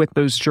in with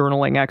those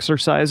journaling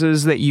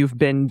exercises that you've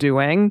been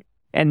doing.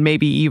 And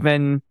maybe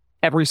even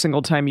every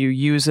single time you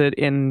use it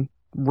in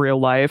real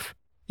life,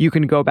 you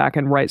can go back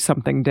and write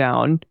something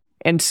down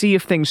and see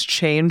if things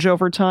change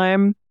over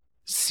time.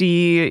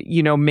 See,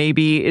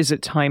 maybe is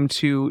it time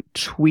to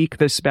tweak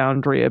this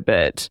boundary a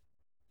bit?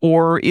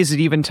 Or is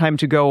it even time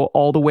to go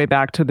all the way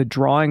back to the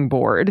drawing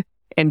board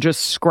and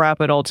just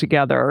scrap it all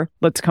together?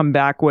 Let's come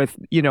back with,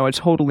 a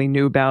totally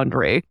new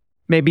boundary.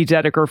 Maybe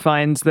Dedeker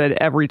finds that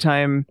every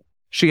time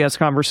she has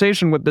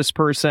conversation with this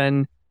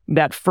person,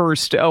 that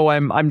first,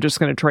 I'm just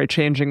going to try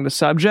changing the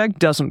subject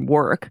doesn't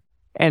work.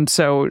 And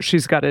so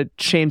she's got to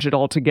change it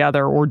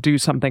altogether or do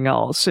something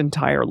else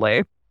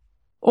entirely.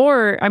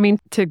 Or,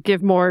 to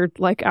give more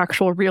like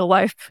actual real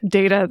life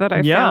data that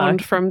I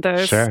found from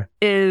this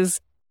is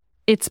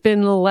it's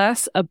been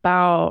less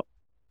about,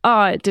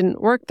 it didn't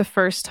work the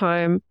first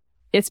time.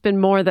 It's been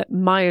more that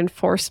my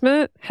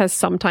enforcement has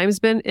sometimes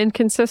been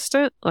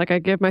inconsistent. Like I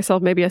give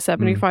myself maybe a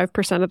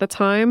 75% of the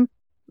time.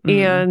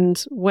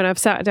 And when I've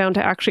sat down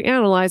to actually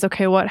analyze,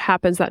 okay, what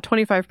happens that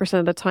 25%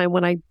 of the time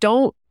when I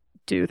don't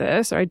do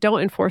this or I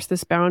don't enforce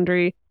this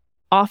boundary,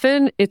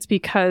 often it's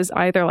because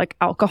either like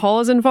alcohol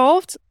is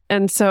involved.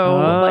 And so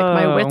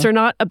like my wits are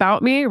not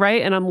about me,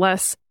 right? And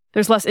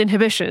there's less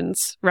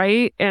inhibitions,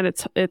 right? And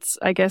it's,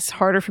 I guess,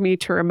 harder for me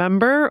to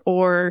remember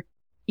or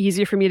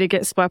easier for me to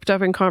get swept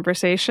up in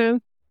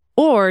conversation.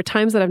 Or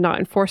times that I've not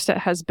enforced it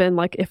has been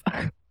like if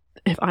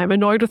I'm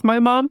annoyed with my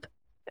mom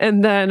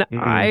and then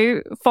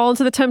I fall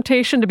into the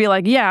temptation to be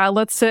like, yeah,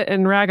 let's sit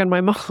and rag on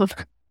my mom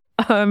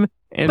But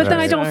then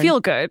I don't feel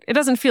good. It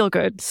doesn't feel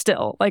good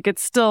still. Like,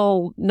 it's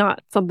still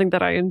not something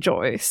that I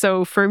enjoy.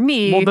 So for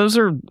me... Well, those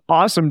are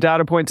awesome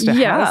data points to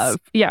have.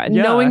 Yeah,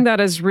 knowing that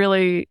is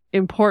really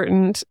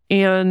important.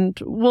 And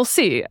we'll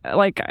see.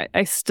 Like,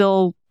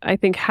 I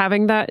think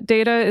having that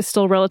data is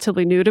still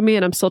relatively new to me.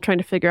 And I'm still trying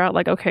to figure out,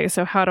 like, okay,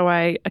 so how do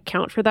I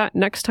account for that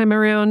next time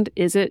around?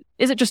 Is it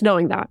just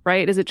knowing that,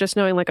 right? Is it just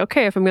knowing, like,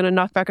 okay, if I'm going to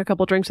knock back a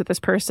couple drinks with this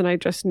person, I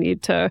just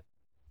need to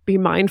be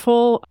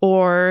mindful?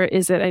 Or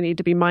is it I need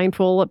to be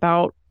mindful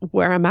about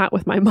where I'm at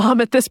with my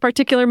mom at this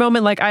particular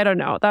moment? Like, I don't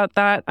know.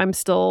 That I'm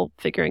still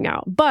figuring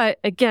out. But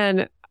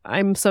again,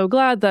 I'm so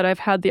glad that I've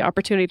had the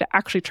opportunity to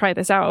actually try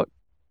this out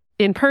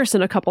in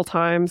person a couple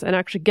times and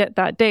actually get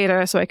that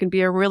data so I can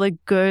be a really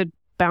good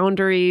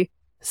boundary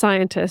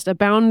scientist, a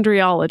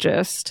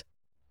boundryologist,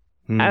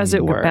 as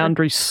it were. A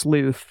boundary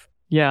sleuth.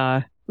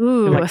 Yeah.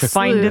 Ooh, like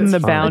finding the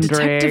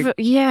boundary.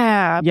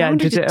 Yeah.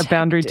 A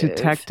boundary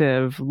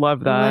detective.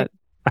 Love that.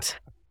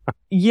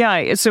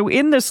 Yeah. So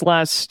in this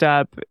last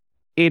step,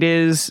 it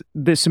is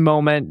this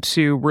moment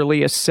to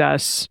really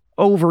assess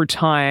over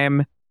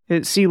time,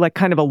 see like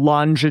kind of a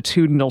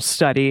longitudinal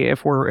study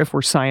if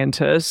we're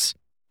scientists,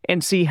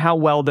 and see how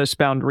well this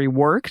boundary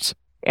worked.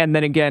 And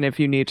then again, if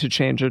you need to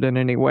change it in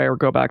any way or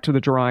go back to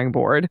the drawing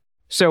board.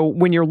 So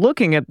when you're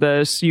looking at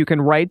this, you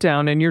can write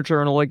down in your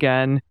journal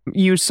again,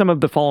 use some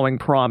of the following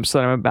prompts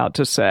that I'm about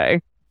to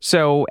say.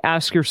 So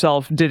ask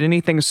yourself, did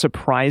anything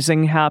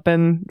surprising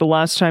happen the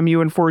last time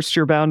you enforced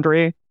your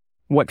boundary?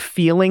 What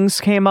feelings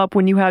came up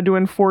when you had to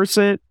enforce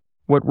it?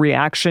 What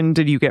reaction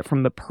did you get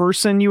from the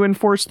person you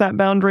enforced that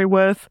boundary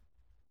with?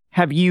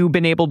 Have you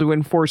been able to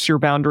enforce your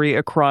boundary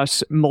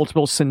across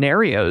multiple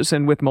scenarios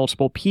and with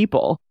multiple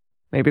people?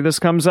 Maybe this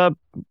comes up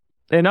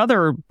in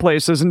other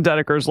places in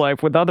Dedeker's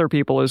life with other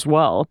people as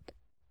well.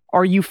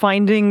 Are you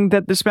finding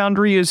that this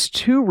boundary is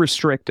too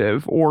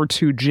restrictive or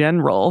too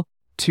general,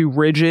 too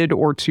rigid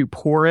or too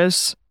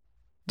porous?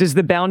 Does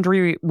the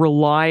boundary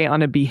rely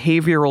on a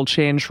behavioral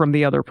change from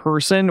the other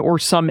person or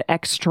some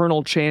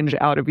external change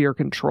out of your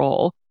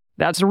control?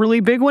 That's a really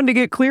big one to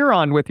get clear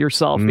on with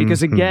yourself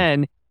because,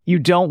 again, you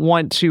don't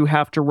want to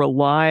have to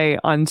rely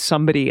on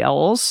somebody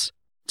else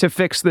to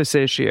fix this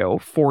issue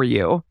for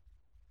you.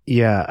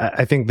 Yeah,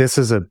 I think this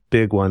is a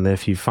big one. That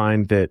if you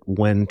find that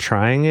when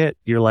trying it,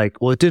 you're like,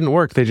 well, it didn't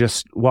work. They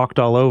just walked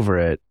all over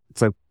it.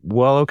 It's like,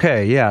 well,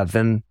 okay, yeah,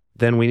 then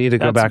we need to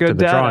go back to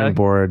the drawing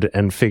board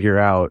and figure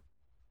out,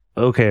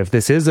 okay, if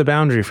this is a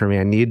boundary for me,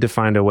 I need to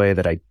find a way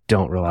that I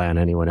don't rely on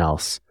anyone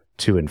else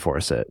to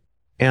enforce it.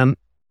 And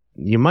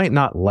you might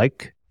not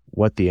like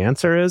what the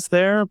answer is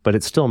there, but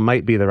it still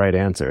might be the right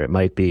answer. It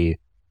might be,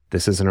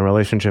 this isn't a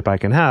relationship I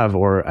can have,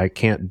 or I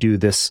can't do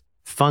this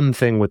fun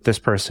thing with this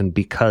person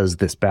because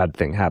this bad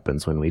thing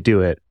happens when we do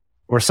it,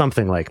 or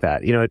something like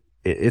that. You know,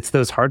 it's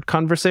those hard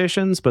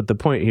conversations, but the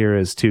point here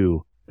is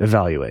to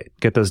evaluate,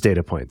 get those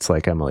data points,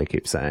 like Emily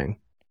keeps saying.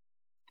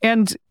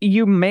 And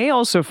you may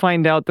also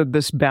find out that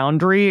this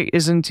boundary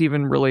isn't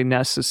even really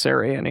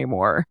necessary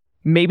anymore.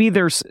 Maybe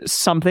there's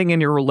something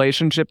in your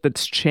relationship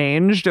that's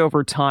changed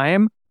over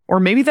time, or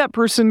maybe that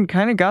person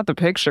kind of got the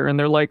picture and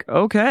they're like,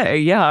 okay,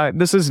 yeah,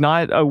 this is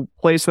not a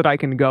place that I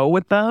can go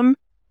with them.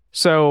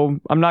 So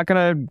I'm not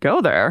going to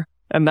go there.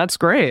 And that's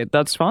great.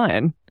 That's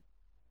fine.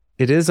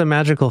 It is a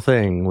magical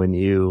thing when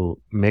you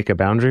make a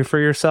boundary for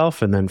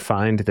yourself and then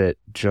find that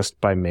just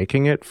by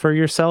making it for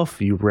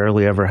yourself, you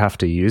rarely ever have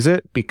to use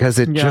it because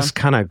it just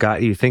kind of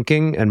got you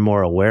thinking and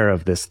more aware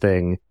of this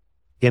thing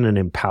in an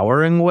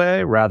empowering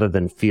way rather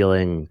than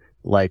feeling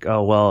like,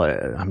 oh, well,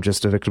 I'm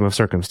just a victim of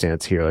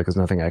circumstance here. Like, there's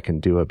nothing I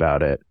can do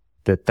about it.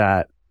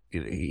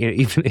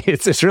 Even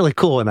it's really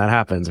cool when that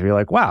happens. Where you're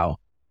like, wow,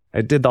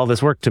 I did all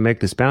this work to make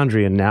this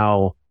boundary, and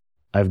now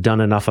I've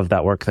done enough of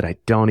that work that I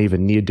don't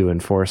even need to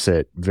enforce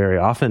it very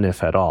often,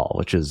 if at all,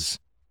 which is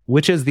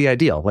the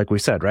ideal, like we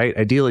said, right?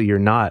 Ideally, you're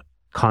not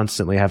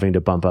constantly having to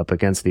bump up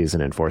against these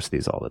and enforce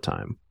these all the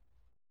time.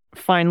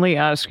 Finally,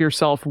 ask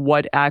yourself,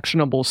 what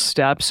actionable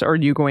steps are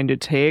you going to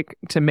take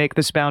to make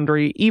this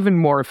boundary even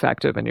more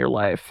effective in your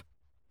life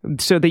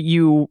so that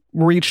you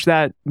reach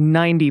that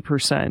 90%,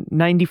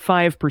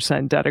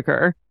 95%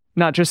 Dedeker,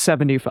 not just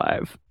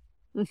 75%.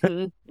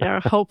 Yeah,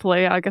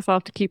 hopefully. I guess I'll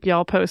have to keep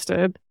y'all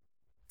posted.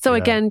 So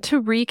again,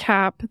 to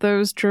recap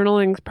those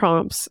journaling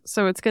prompts.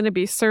 So it's going to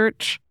be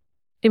search,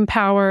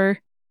 empower,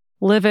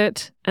 live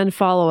it, and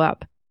follow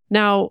up.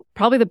 Now,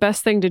 probably the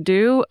best thing to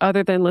do,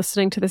 other than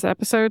listening to this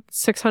episode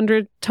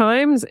 600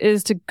 times,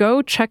 is to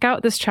go check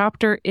out this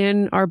chapter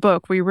in our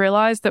book. We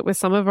realized that with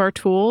some of our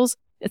tools,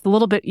 it's a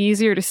little bit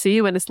easier to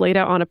see when it's laid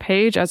out on a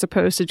page as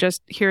opposed to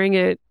just hearing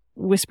it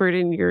whispered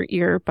in your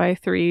ear by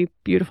three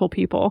beautiful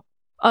people.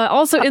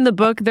 Also in the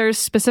book, there's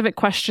specific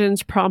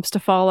questions, prompts to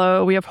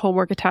follow. We have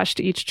homework attached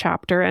to each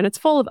chapter, and it's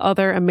full of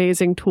other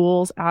amazing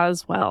tools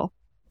as well.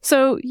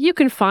 So you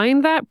can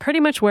find that pretty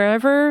much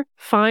wherever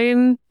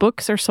fine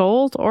books are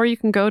sold, or you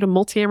can go to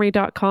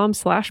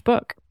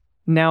multiamory.com/book.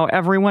 Now,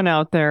 everyone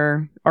out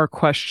there, our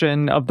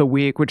question of the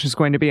week, which is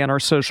going to be on our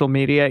social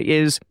media,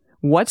 is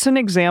what's an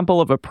example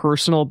of a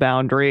personal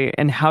boundary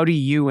and how do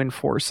you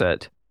enforce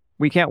it?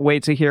 We can't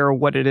wait to hear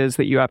what it is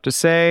that you have to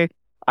say.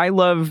 I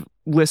love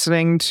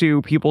listening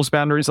to people's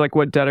boundaries, like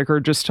what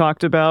Dedeker just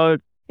talked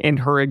about in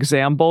her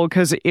example,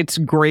 because it's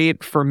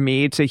great for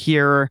me to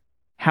hear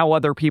how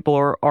other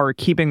people are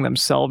keeping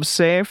themselves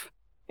safe.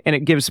 And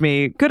it gives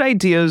me good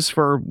ideas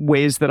for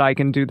ways that I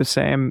can do the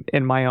same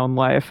in my own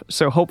life.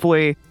 So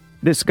hopefully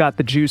this got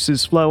the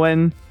juices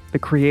flowing, the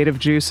creative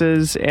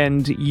juices,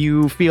 and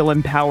you feel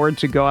empowered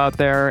to go out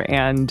there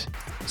and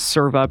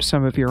serve up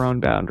some of your own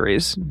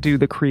boundaries. Do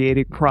the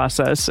creative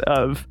process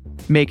of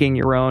making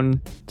your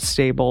own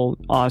stable,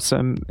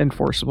 awesome,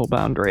 enforceable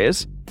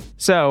boundaries.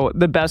 So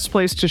the best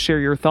place to share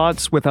your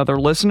thoughts with other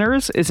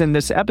listeners is in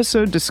this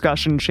episode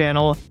discussion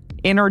channel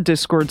in our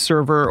Discord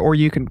server, or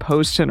you can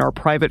post in our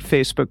private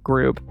Facebook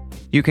group.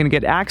 You can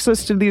get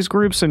access to these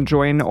groups and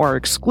join our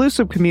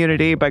exclusive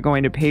community by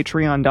going to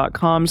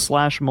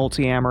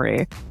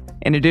patreon.com/multiamory.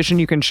 In addition,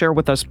 you can share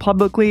with us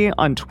publicly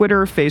on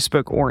Twitter,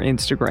 Facebook, or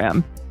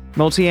Instagram.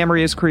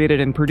 Multiamory is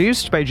created and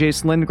produced by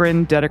Jace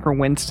Lindgren, Dedeker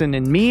Winston,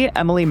 and me,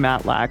 Emily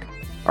Matlack.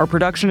 Our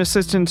production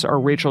assistants are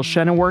Rachel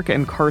Shennework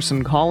and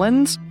Carson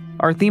Collins.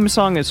 Our theme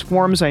song is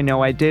Forms I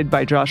Know I Did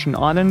by Josh and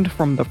Anand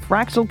from the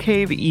Fractal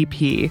Cave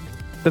EP.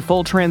 The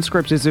full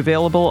transcript is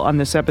available on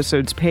this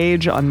episode's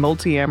page on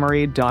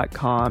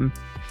multiamory.com.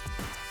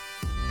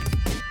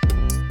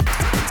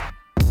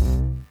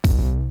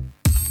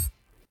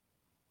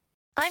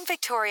 I'm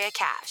Victoria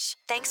Cash.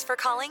 Thanks for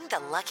calling the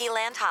Lucky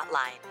Land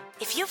Hotline.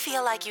 If you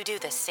feel like you do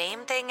the same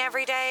thing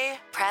every day,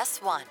 press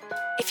 1.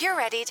 If you're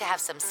ready to have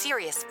some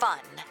serious fun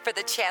for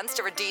the chance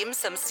to redeem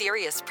some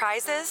serious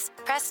prizes,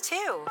 press 2.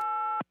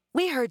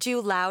 We heard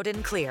you loud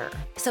and clear.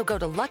 So go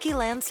to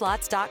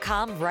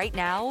LuckyLandSlots.com right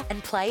now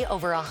and play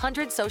over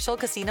 100 social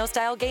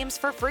casino-style games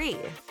for free.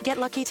 Get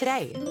lucky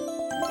today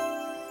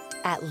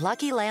at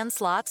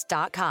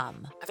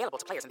LuckyLandSlots.com. Available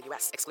to players in the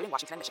U.S., excluding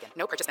Washington and Michigan.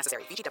 No purchase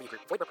necessary. VGW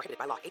Group. Void where prohibited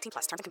by law. 18+.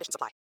 Terms and conditions apply.